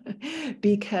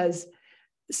 because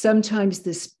sometimes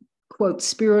this quote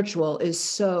spiritual is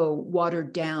so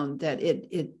watered down that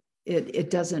it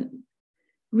doesn't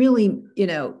really,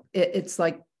 it's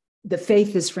like the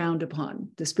faith is frowned upon,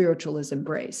 the spiritual is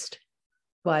embraced.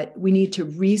 But we need to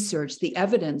research the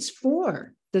evidence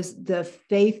for the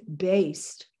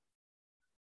faith-based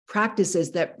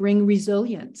practices that bring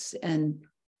resilience, and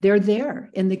they're there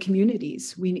in the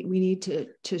communities. We need to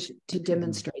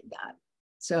demonstrate that.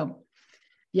 So,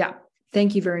 yeah,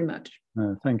 thank you very much.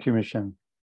 Thank you, Michelle.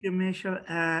 Michelle,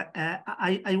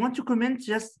 I want to comment,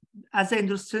 just as I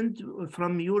understand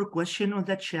from your question on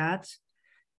the chat,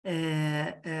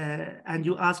 and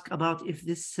you ask about if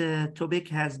this topic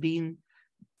has been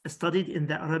studied in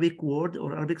the Arabic world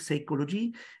or Arabic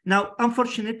psychology. Now,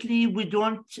 unfortunately, we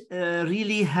don't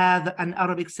really have an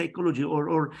Arabic psychology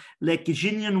or like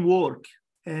genuine work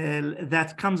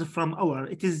that comes from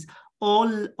it is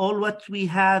all what we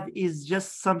have is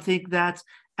just something that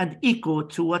an echo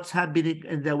to what's happening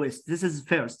in the West. This is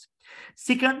first.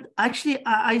 Second, actually,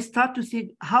 I start to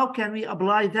think, how can we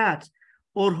apply that,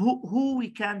 or who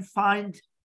we can find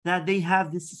that they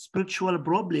have this spiritual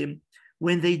problem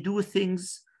when they do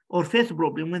things, or faith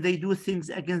problem when they do things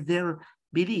against their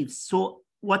beliefs. So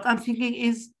what I'm thinking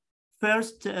is,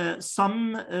 first,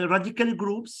 some radical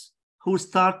groups who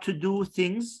start to do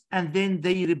things and then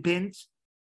they repent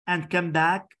and come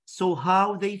back. So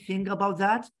how they think about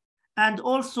that? And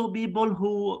also people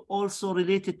who also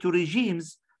related to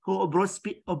regimes who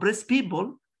oppress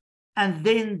people, and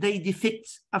then they defect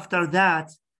after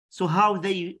that. So how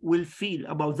they will feel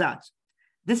about that.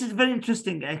 This is very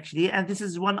interesting, actually. And this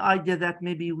is one idea that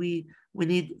maybe we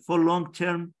need for long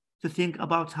term to think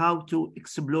about how to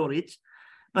explore it.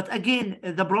 But again,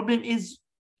 the problem is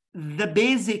the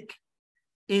basic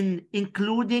in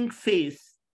including faith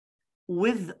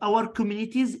with our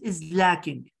communities is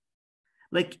lacking.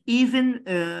 Like even,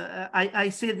 I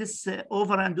say this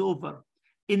over and over,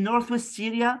 in Northwest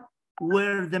Syria,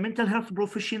 where the mental health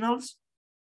professionals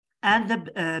and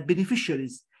the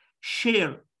beneficiaries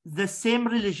share the same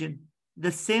religion,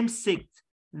 the same sect,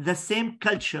 the same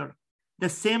culture, the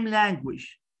same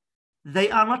language,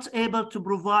 they are not able to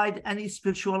provide any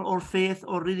spiritual or faith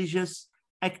or religious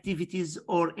activities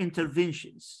or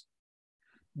interventions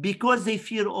because they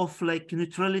fear of like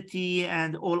neutrality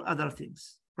and all other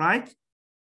things, right?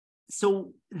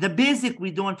 So the basic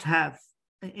we don't have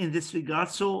in this regard.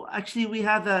 So actually we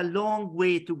have a long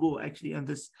way to go actually on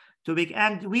this topic.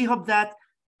 And we hope that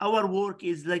our work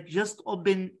is like just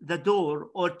open the door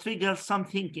or trigger some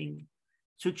thinking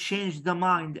to change the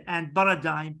mind and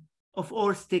paradigm of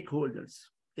all stakeholders.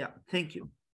 Yeah, thank you.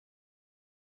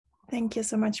 Thank you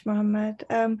so much, Mohammad.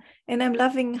 And I'm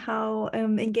loving how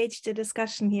engaged the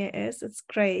discussion here is. It's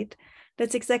great.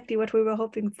 That's exactly what we were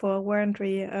hoping for, weren't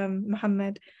we,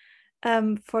 Mohammad,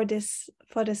 for this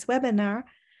webinar.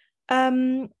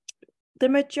 The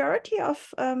majority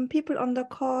of people on the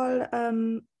call,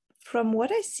 from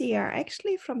what I see, are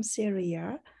actually from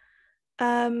Syria.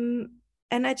 And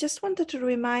I just wanted to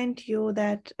remind you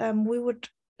that we would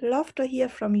love to hear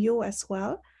from you as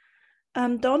well.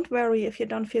 Don't worry if you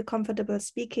don't feel comfortable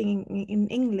speaking in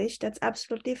English, that's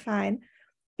absolutely fine.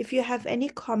 If you have any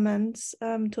comments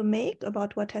to make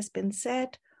about what has been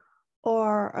said,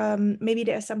 or maybe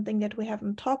there's something that we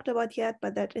haven't talked about yet,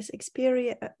 but that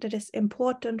is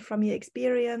important from your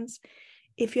experience.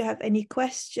 If you have any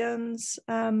questions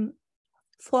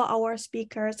for our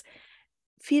speakers,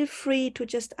 feel free to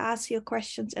just ask your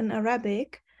questions in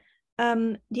Arabic.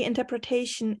 The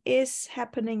interpretation is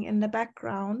happening in the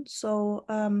background, so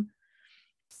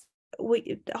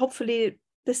hopefully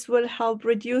this will help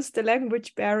reduce the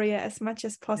language barrier as much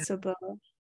as possible.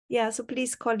 Yeah, so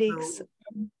please, colleagues. So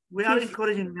we are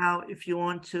encouraging now, if you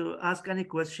want to ask any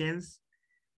questions,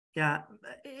 Yeah,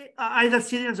 either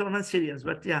Syrians or non-Syrians,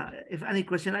 but yeah, if any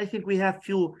question, I think we have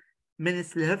few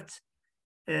minutes left.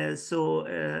 So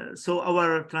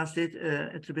our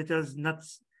interpreters not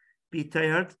be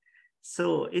tired.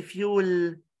 So if you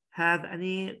will have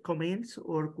any comments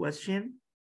or question,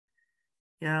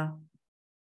 yeah.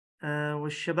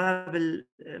 والشباب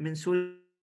من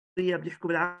سوريا بيحكوا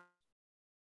بالعربي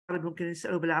ممكن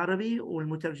يسألوا بالعربي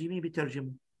والمترجمين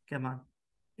بيترجموا كمان.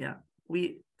 Yeah,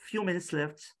 we few minutes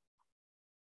left.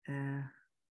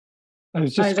 I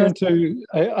was just going to,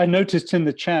 I noticed in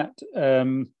the chat,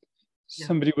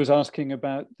 somebody was asking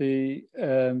about the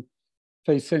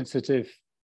face-sensitive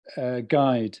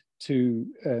guide to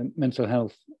mental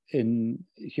health in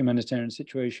humanitarian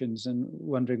situations and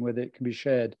wondering whether it can be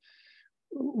shared.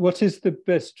 What is the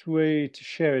best way to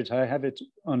share it? I have it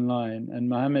online, and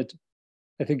Mohammed,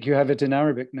 I think you have it in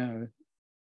Arabic now.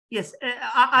 Yes,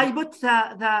 I put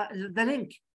the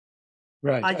link.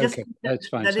 Right, okay, that's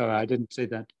fine. Sorry, I didn't say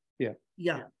that. Yeah.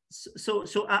 Yeah,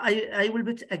 so I will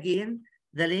put again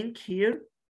the link here.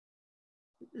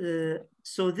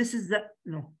 So this is the,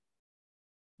 no,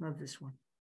 not this one.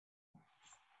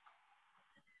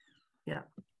 Yeah.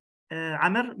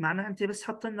 عمر معنا أنت بس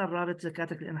حط لنا الرابط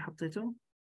زكاتك اللي أنا حطيته.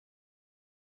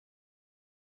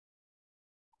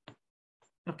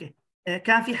 Okay.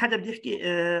 كان في حدا بده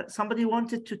يحكي. Somebody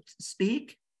wanted to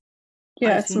speak.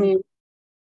 Yeah, it's me.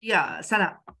 Yeah,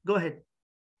 Sana, go ahead.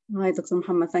 Hi, Dr.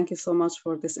 Mohammed. Thank you so much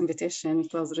for this invitation.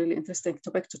 It was really interesting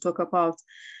topic to talk about.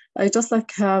 I just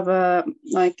have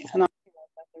like an idea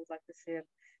that I would like to share.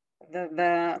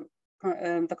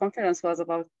 The conference was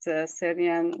about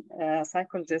Syrian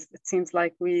psychologists. It seems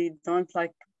like we don't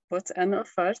put an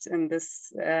effort in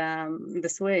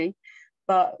this way,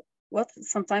 but what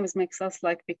sometimes makes us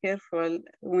be careful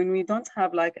when we don't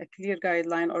have a clear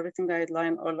guideline or written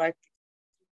guideline or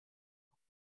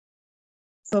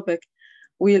topic.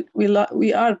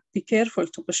 We are be careful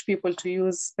to push people to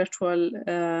use spiritual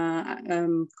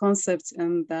concepts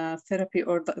in the therapy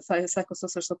or the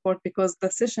psychosocial support, because the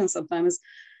sessions sometimes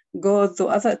go to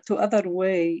other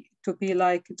way to be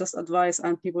just advice,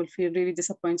 and people feel really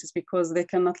disappointed because they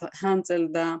cannot handle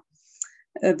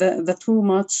the too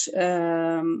much.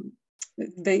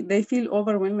 They feel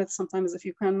overwhelmed sometimes if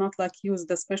you cannot use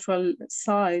the spiritual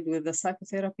side with the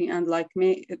psychotherapy and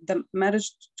the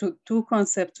marriage to two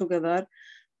concepts together,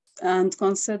 and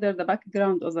consider the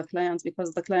background of the client,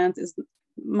 because the client is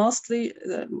mostly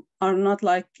are not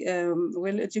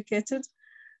well educated,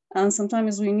 and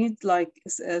sometimes we need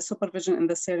supervision in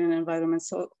the Syrian environment.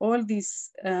 So all these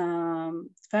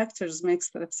factors makes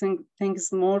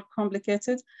things more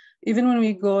complicated. Even when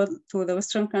we go to the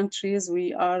Western countries,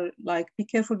 we are be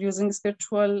careful using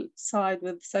spiritual side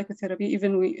with psychotherapy.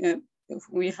 Even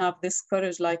we have this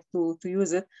courage to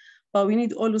use it, but we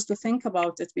need always to think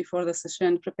about it before the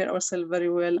session, prepare ourselves very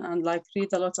well, and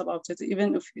read a lot about it,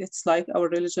 even if it's our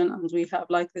religion and we have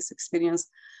this experience.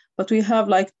 But we have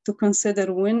to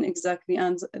consider when exactly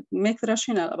and make the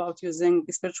rationale about using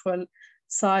the spiritual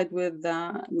side with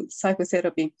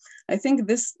psychotherapy. I think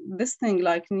this thing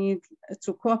need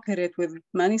to cooperate with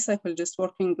many psychologists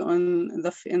working on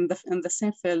in the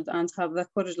same field and have the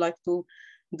courage to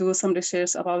do some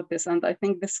research about this. And I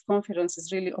think this conference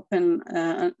is really open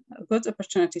a good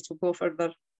opportunity to go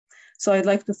further. So I'd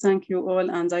like to thank you all,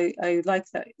 and I like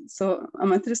that. So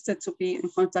I'm interested to be in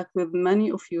contact with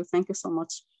many of you. Thank you so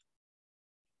much.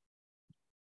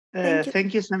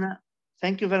 Thank you, Sana.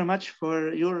 Thank you very much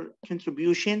for your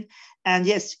contribution. And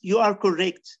yes, you are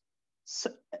correct. So,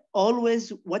 always,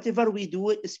 whatever we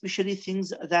do, especially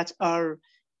things that are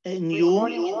new.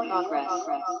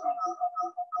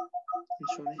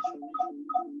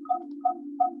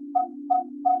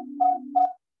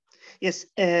 Yes,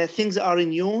 things are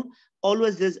new.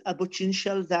 Always there's a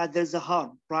potential that there's a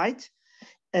harm, right?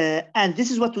 And this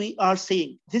is what we are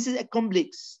saying. This is a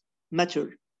complex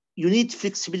matter. You need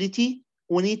flexibility.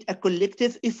 We need a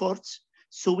collective effort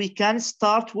so we can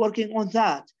start working on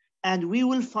that. And we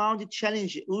will find the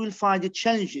challenge. We will find the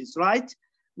challenges, right?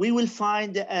 We will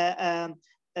find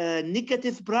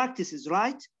negative practices,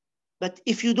 right? But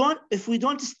if we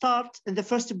don't start in the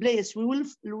first place, we will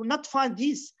not find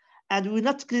these, and we will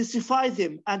not classify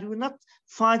them, and we will not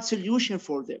find solution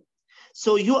for them.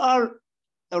 So you are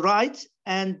right,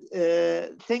 and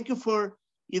thank you for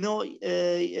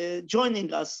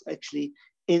joining us actually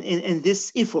in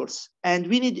this efforts. And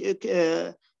we need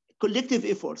collective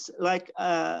efforts, like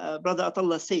Brother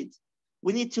Atallah said.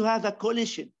 We need to have a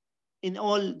coalition in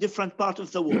all different parts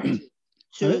of the world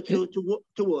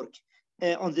to work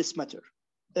on this matter.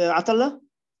 Atallah,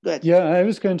 go ahead. Yeah, I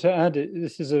was going to add it.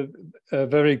 This is a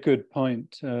very good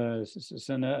point,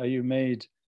 Sana, you made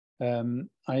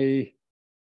I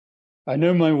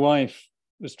know my wife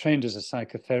was trained as a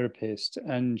psychotherapist,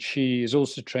 and she is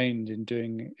also trained in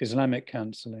doing Islamic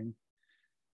counseling.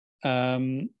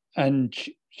 And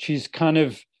she's kind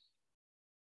of,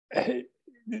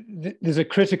 there's a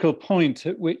critical point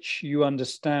at which you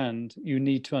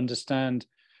need to understand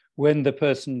when the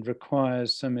person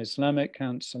requires some Islamic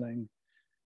counseling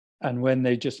and when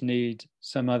they just need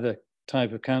some other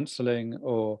type of counseling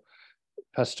or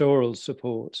pastoral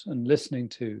support and listening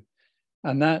to.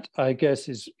 And that, I guess,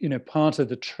 is, you know, part of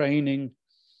the training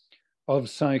of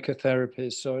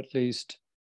psychotherapists, or at least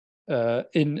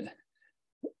in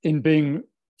being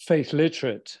faith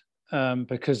literate,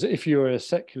 because if you're a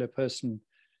secular person,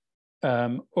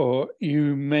 or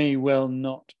you may well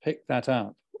not pick that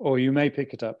up, or you may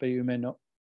pick it up, but you may not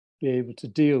be able to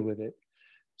deal with it.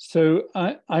 So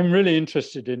I'm really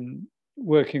interested in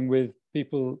working with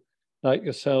people like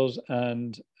yourselves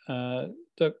and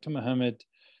Dr. Mohammad,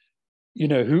 you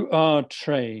know, who are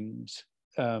trained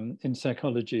in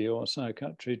psychology or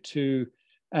psychiatry to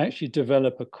actually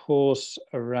develop a course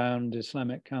around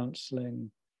Islamic counseling,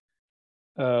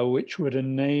 which would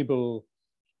enable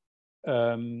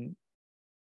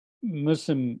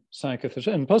Muslim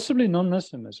psychotherapists, and possibly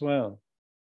non-Muslim as well,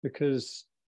 because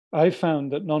I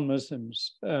found that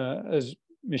non-Muslims, as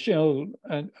Michelle,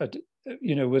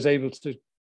 you know, was able to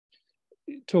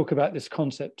talk about this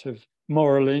concept of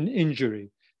moral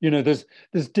injury. You know, there's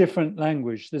different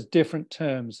language, there's different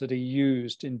terms that are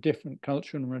used in different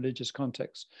cultural and religious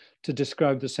contexts to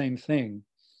describe the same thing.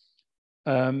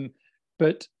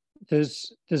 But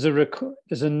there's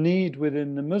a need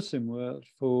within the Muslim world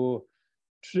for,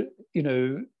 you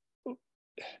know,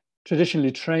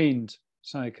 traditionally trained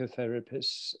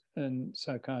psychotherapists and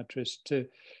psychiatrists to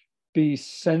be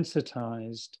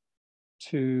sensitized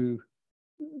to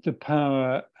the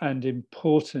power and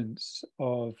importance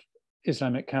of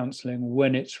Islamic counseling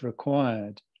when it's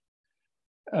required,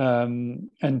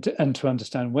 and to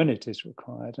understand when it is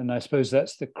required. And I suppose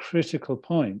that's the critical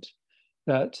point.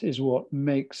 That is what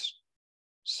makes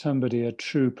somebody a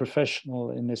true professional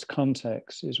in this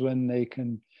context, is when they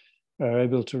are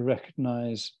able to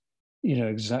recognize, you know,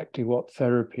 exactly what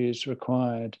therapy is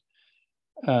required,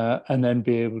 and then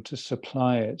be able to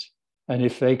supply it. And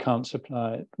if they can't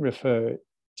supply it, refer it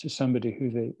to somebody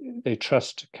who they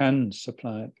trust can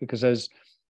supply it. Because as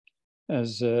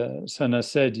Sana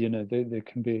said, you know, there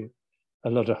can be a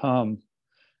lot of harm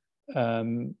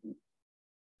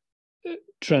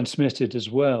transmitted as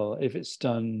well if it's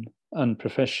done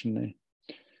unprofessionally.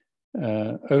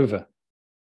 Over.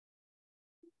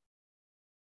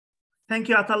 Thank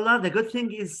you, Atallah. The good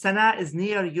thing is Sana is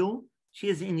near you. She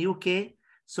is in UK.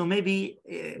 So maybe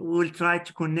we'll try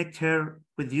to connect her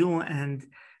with you and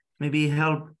maybe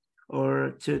help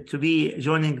or to be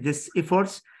joining this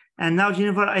efforts. And now,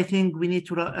 Jennifer, I think we need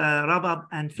to wrap up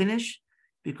and finish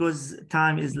because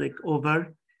time is like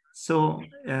over. So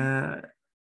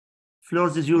floor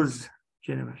is yours,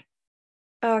 Jennifer.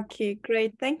 Okay,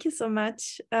 great. Thank you so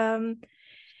much.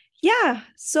 Yeah,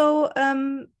 so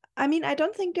I mean, I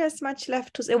don't think there's much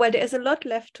left to say. Well, there's a lot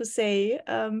left to say,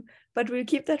 but we'll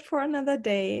keep that for another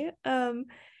day.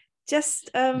 Just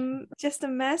a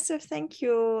massive thank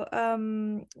you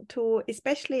to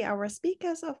especially our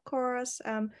speakers, of course,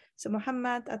 so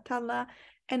Mohammad, Atallah,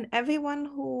 and everyone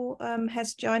who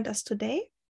has joined us today,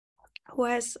 who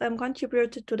has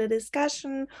contributed to the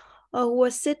discussion, or who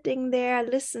was sitting there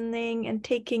listening and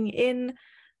taking in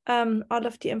all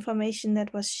of the information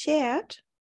that was shared.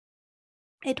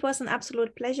 It was an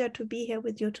absolute pleasure to be here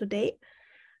with you today.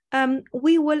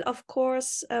 We will, of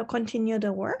course, continue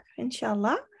the work,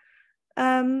 inshallah.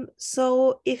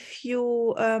 So if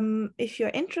you're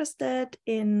interested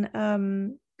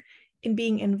in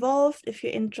being involved, if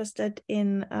you're interested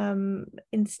in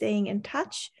staying in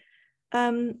touch,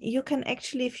 you can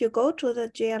actually, if you go to the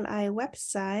JLI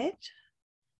website,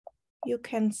 you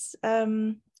can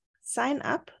sign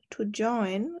up to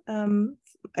join,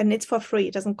 and it's for free.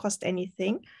 It doesn't cost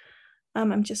anything.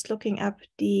 I'm just looking up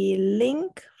the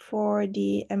link for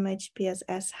the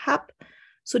MHPSS hub.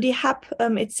 So the hub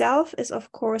itself is,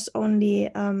 of course, only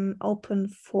open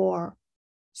for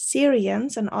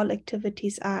Syrians, and all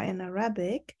activities are in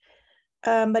Arabic.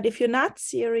 But if you're not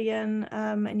Syrian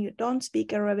and you don't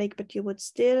speak Arabic, but you would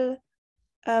still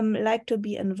like to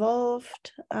be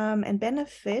involved and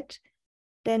benefit,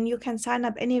 then you can sign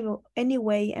up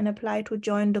anyway and apply to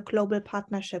join the Global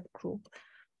Partnership Group,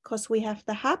 because we have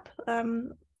the hub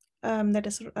that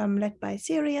is led by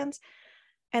Syrians,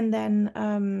 and then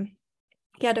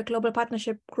the Global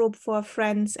Partnership Group for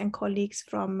friends and colleagues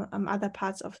from other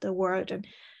parts of the world. And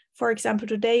For example,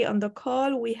 today on the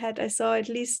call, I saw at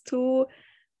least two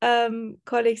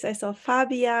colleagues. I saw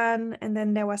Fabian, and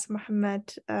then there was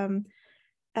Mohammad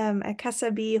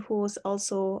Kasabi, who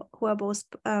are both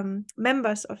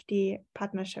members of the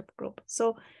partnership group.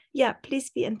 So yeah, please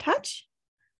be in touch.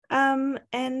 Yeah,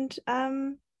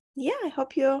 I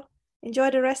hope you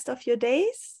enjoy the rest of your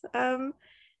days.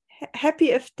 Happy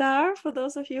Iftar for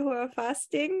those of you who are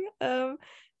fasting.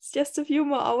 It's just a few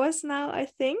more hours now, I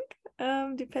think,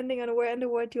 depending on where in the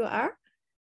world you are.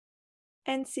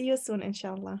 And see you soon,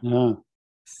 inshallah. Yeah.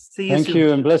 See you Thank soon.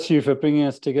 you, and bless you for bringing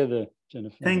us together,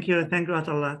 Jennifer. Thank you,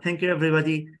 Atallah. Thank you,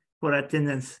 everybody, for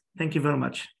attendance. Thank you very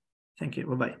much. Thank you.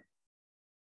 Bye-bye.